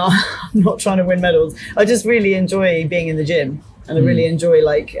 You know, I'm not trying to win medals. I just really enjoy being in the gym, and I really enjoy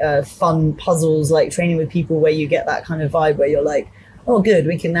like fun puzzles, like training with people where you get that kind of vibe where you're like, oh, good,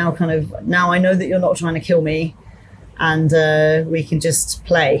 we can now I know that you're not trying to kill me, and we can just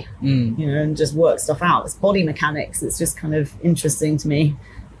play, you know, and just work stuff out. It's body mechanics. It's just kind of interesting to me.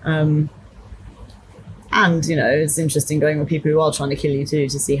 And, you know, it's interesting going with people who are trying to kill you too,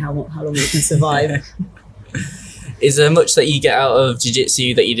 to see how long you can survive. Is there much that you get out of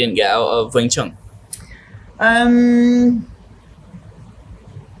jiu-jitsu that you didn't get out of Wing Chun?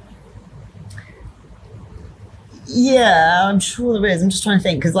 Yeah, I'm sure there is. I'm just trying to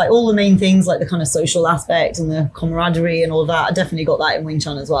think, because like all the main things, like the kind of social aspect and the camaraderie and all that, I definitely got that in Wing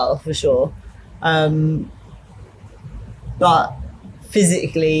Chun as well, for sure. But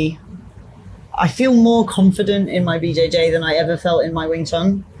physically, I feel more confident in my BJJ than I ever felt in my Wing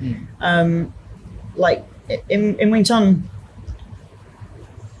Chun. Like in Wing Chun,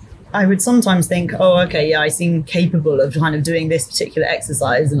 I would sometimes think, oh, okay, yeah, I seem capable of kind of doing this particular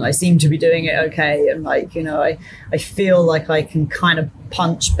exercise, and I seem to be doing it okay. And like, you know, I feel like I can kind of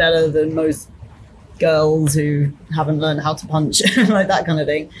punch better than most girls who haven't learned how to punch, like that kind of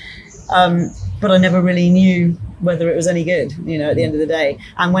thing. But I never really knew whether it was any good, you know, at the end of the day.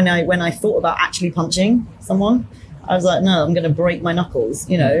 And when I thought about actually punching someone, I was like, no, I'm going to break my knuckles.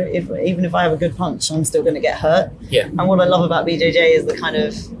 You know, even if I have a good punch, I'm still going to get hurt. Yeah. And what I love about BJJ is the kind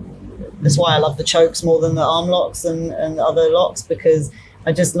of, that's why I love the chokes more than the arm locks and other locks, because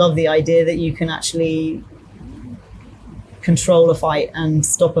I just love the idea that you can actually control a fight and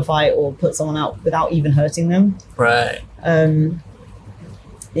stop a fight or put someone out without even hurting them. Right.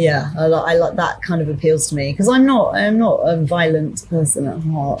 Yeah, I like that kind of appeals to me, because I'm not a violent person at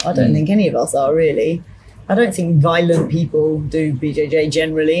heart. I don't think any of us are, really. I don't think violent people do BJJ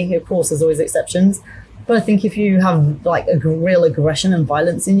generally. Of course, there's always exceptions. But I think if you have like a real aggression and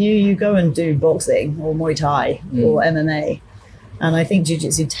violence in you, you go and do boxing or Muay Thai or MMA. And I think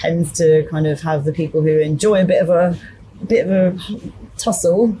Jiu-Jitsu tends to kind of have the people who enjoy a bit of a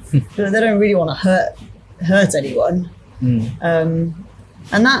tussle, but they don't really want to hurt anyone.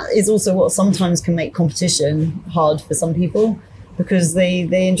 And that is also what sometimes can make competition hard for some people, because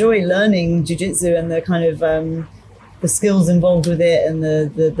they enjoy learning Jiu-Jitsu and the kind of the skills involved with it and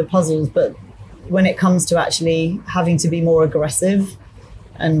the puzzles, but when it comes to actually having to be more aggressive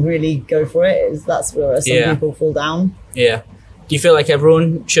and really go for it, that's where some people fall down. Yeah. Do you feel like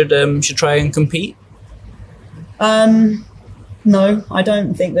everyone should try and compete? No, I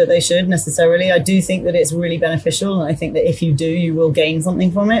don't think that they should necessarily. I do think that it's really beneficial, and I think that if you do, you will gain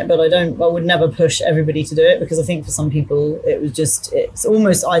something from it. But I would never push everybody to do it, because I think for some people it's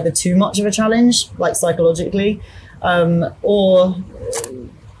almost either too much of a challenge, like psychologically, or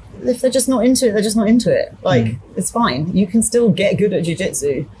if they're just not into it, they're just not into it. Like, it's fine. You can still get good at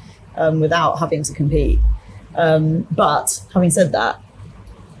jiu-jitsu without having to compete. But having said that,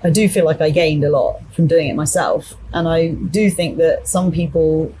 I do feel like I gained a lot from doing it myself. And I do think that some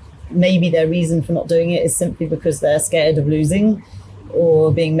people, maybe their reason for not doing it is simply because they're scared of losing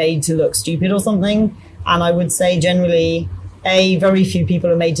or being made to look stupid or something. And I would say generally, very few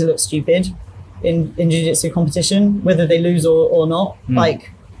people are made to look stupid in jiu-jitsu competition, whether they lose or not.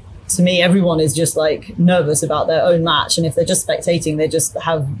 Like, to me, everyone is just like nervous about their own match. And if they're just spectating, they just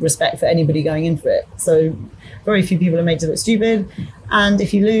have respect for anybody going in for it. So very few people are made to look stupid. And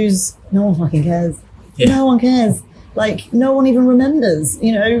if you lose, no one fucking cares. Yeah. No one cares. Like, no one even remembers.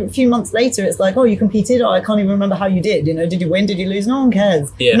 You know, a few months later, it's like, oh, you competed? Oh, I can't even remember how you did. You know, did you win? Did you lose? No one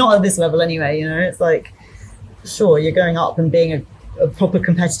cares. Yeah. Not at this level anyway, you know. It's like, sure, you're going up and being a proper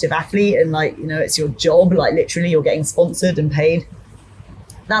competitive athlete, and like, you know, it's your job. Like, literally, you're getting sponsored and paid.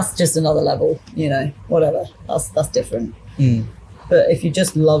 That's just another level, you know, whatever. That's different. But if you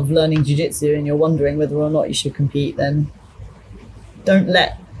just love learning jiu-jitsu and you're wondering whether or not you should compete, then don't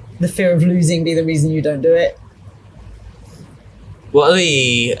let the fear of losing be the reason you don't do it. What are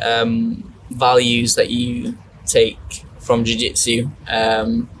the values that you take from jiu-jitsu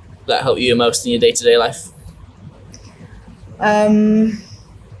that help you most in your day-to-day life?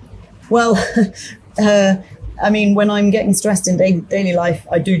 Well, I mean, when I'm getting stressed in daily life,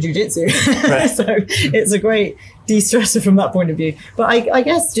 I do jiu-jitsu. Right. So it's a great de-stressor from that point of view. But I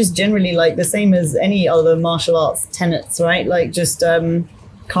guess just generally like the same as any other martial arts tenets, right? Like just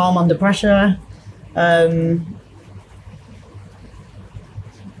calm under pressure.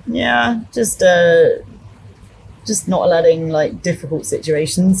 Just not letting like difficult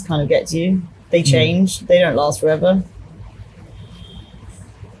situations kind of get to you. They change. They don't last forever.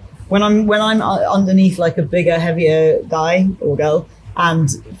 when I'm underneath like a bigger, heavier guy or girl and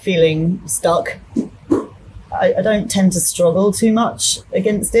feeling stuck, I don't tend to struggle too much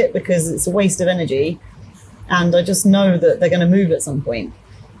against it because it's a waste of energy. And I just know that they're going to move at some point.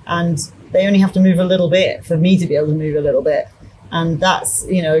 And they only have to move a little bit for me to be able to move a little bit. And that's,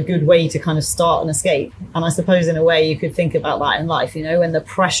 a good way to kind of start an escape. And I suppose in a way you could think about that in life, when the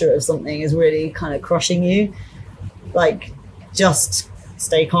pressure of something is really kind of crushing you, like just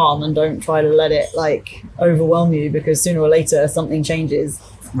stay calm and don't try to let it like overwhelm you, because sooner or later something changes.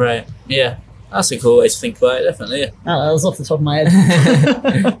 Right. Yeah. That's a cool way to think about it, definitely. Yeah. Oh, that was off the top of my head.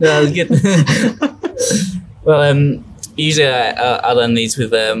 That was good. Well, usually I'll end these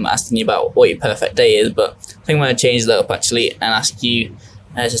with asking you about what your perfect day is, but I think I'm going to change that up actually and ask you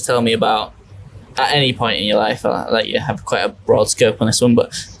to tell me about, at any point in your life, I'll let you have quite a broad scope on this one,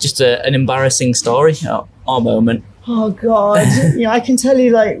 but just an embarrassing story or moment. Oh God. Yeah, I can tell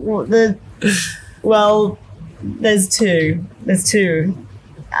you like there's two.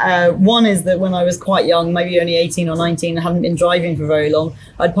 One is that when I was quite young, maybe only 18 or 19, I hadn't been driving for very long.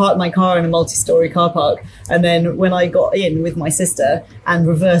 I'd parked my car in a multi-story car park. And then when I got in with my sister and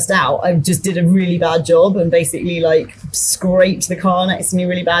reversed out, I just did a really bad job and basically like scraped the car next to me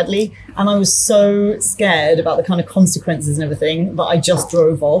really badly. And I was so scared about the kind of consequences and everything that I just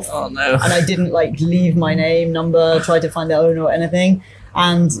drove off. Oh no. And I didn't like leave my name, number, try to find the owner or anything.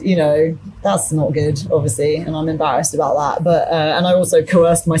 And, that's not good, obviously, and I'm embarrassed about that. But and I also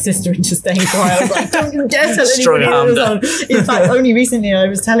coerced my sister into staying quiet. I was like, don't you dare tell anybody what was on. In fact, only recently I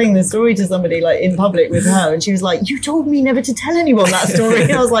was telling the story to somebody like in public with her, and she was like, you told me never to tell anyone that story.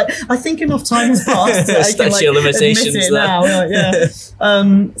 And I was like, I think enough time has passed that I can like admit it now. Yeah.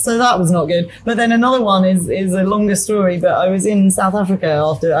 So that was not good. But then another one is a longer story, but I was in South Africa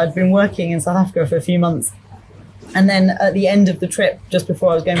after I'd been working in South Africa for a few months. And then at the end of the trip, just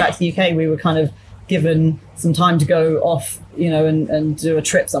before I was going back to the UK, we were kind of given some time to go off, and do a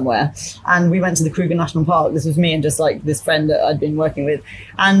trip somewhere. And we went to the Kruger National Park. This was me and just like this friend that I'd been working with.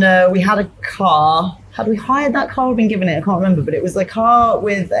 And we had a car. Had we hired that car or been given it? I can't remember. But it was a car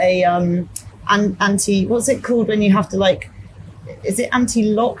with a what's it called when you have to like, is it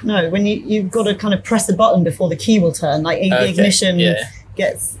anti-lock? No, when you've got to kind of press a button before the key will turn, like the ignition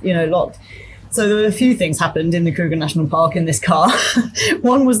gets, locked. So there were a few things happened in the Kruger National Park in this car.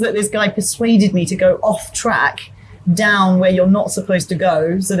 One was that this guy persuaded me to go off track down where you're not supposed to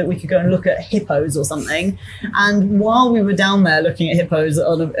go so that we could go and look at hippos or something. And while we were down there looking at hippos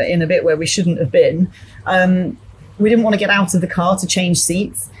in a bit where we shouldn't have been, we didn't want to get out of the car to change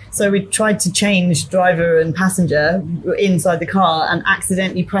seats. So we tried to change driver and passenger inside the car and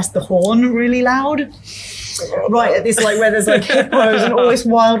accidentally pressed the horn really loud. Right at this like where there's like hippos and all this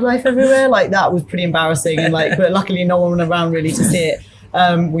wildlife everywhere. Like that was pretty embarrassing, and like, but luckily no one around really to see it.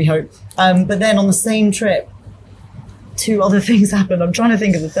 We hope. But then on the same trip, two other things happened. I'm trying to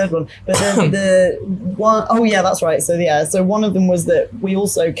think of the third one, but the one, oh yeah, that's right. So one of them was that we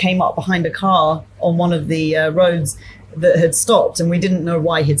also came up behind a car on one of the roads that had stopped, and we didn't know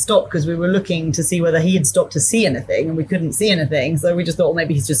why he'd stopped because we were looking to see whether he had stopped to see anything, and we couldn't see anything, so we just thought, well,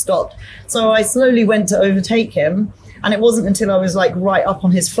 maybe he's just stopped. So I slowly went to overtake him, and it wasn't until I was like right up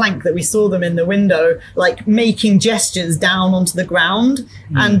on his flank that we saw them in the window like making gestures down onto the ground.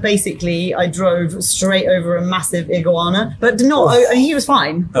 And basically I drove straight over a massive iguana, but he was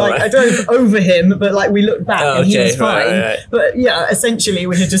fine. Like I drove over him, but like we looked back and he was fine. Right. But yeah, essentially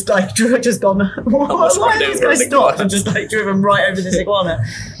we had just like gone, why did this guy stop, and just like driven right over this iguana.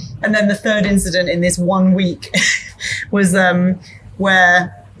 And then the third incident in this 1 week was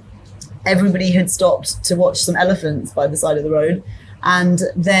where everybody had stopped to watch some elephants by the side of the road, and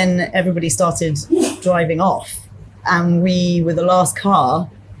then everybody started driving off, and we were the last car,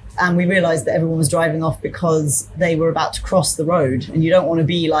 and we realized that everyone was driving off because they were about to cross the road, and you don't want to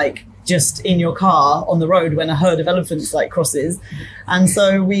be like just in your car on the road when a herd of elephants like crosses. And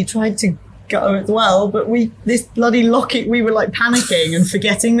so we tried to go as well, but this bloody locking, we were like panicking and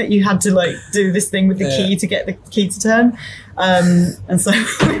forgetting that you had to like do this thing with the key to get the key to turn. And so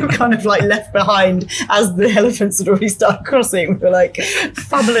we were kind of like left behind as the elephants had already started crossing. We were like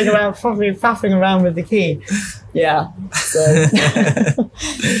faffing around with the key. Yeah. So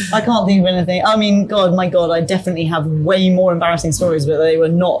I can't think of anything. I mean, my God, I definitely have way more embarrassing stories, but they're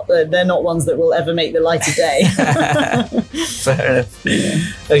not ones that will ever make the light of day. Fair enough. Yeah.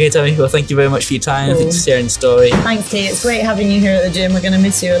 Okay, Tammi, well, thank you very much for your time. Cool. Thanks for sharing the story. Thanks, T. It's great having you here at the gym. We're going to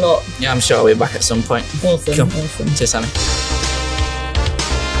miss you a lot. Yeah, I'm sure I'll be back at some point. Awesome. Cool. Awesome. Cheers, Tammi.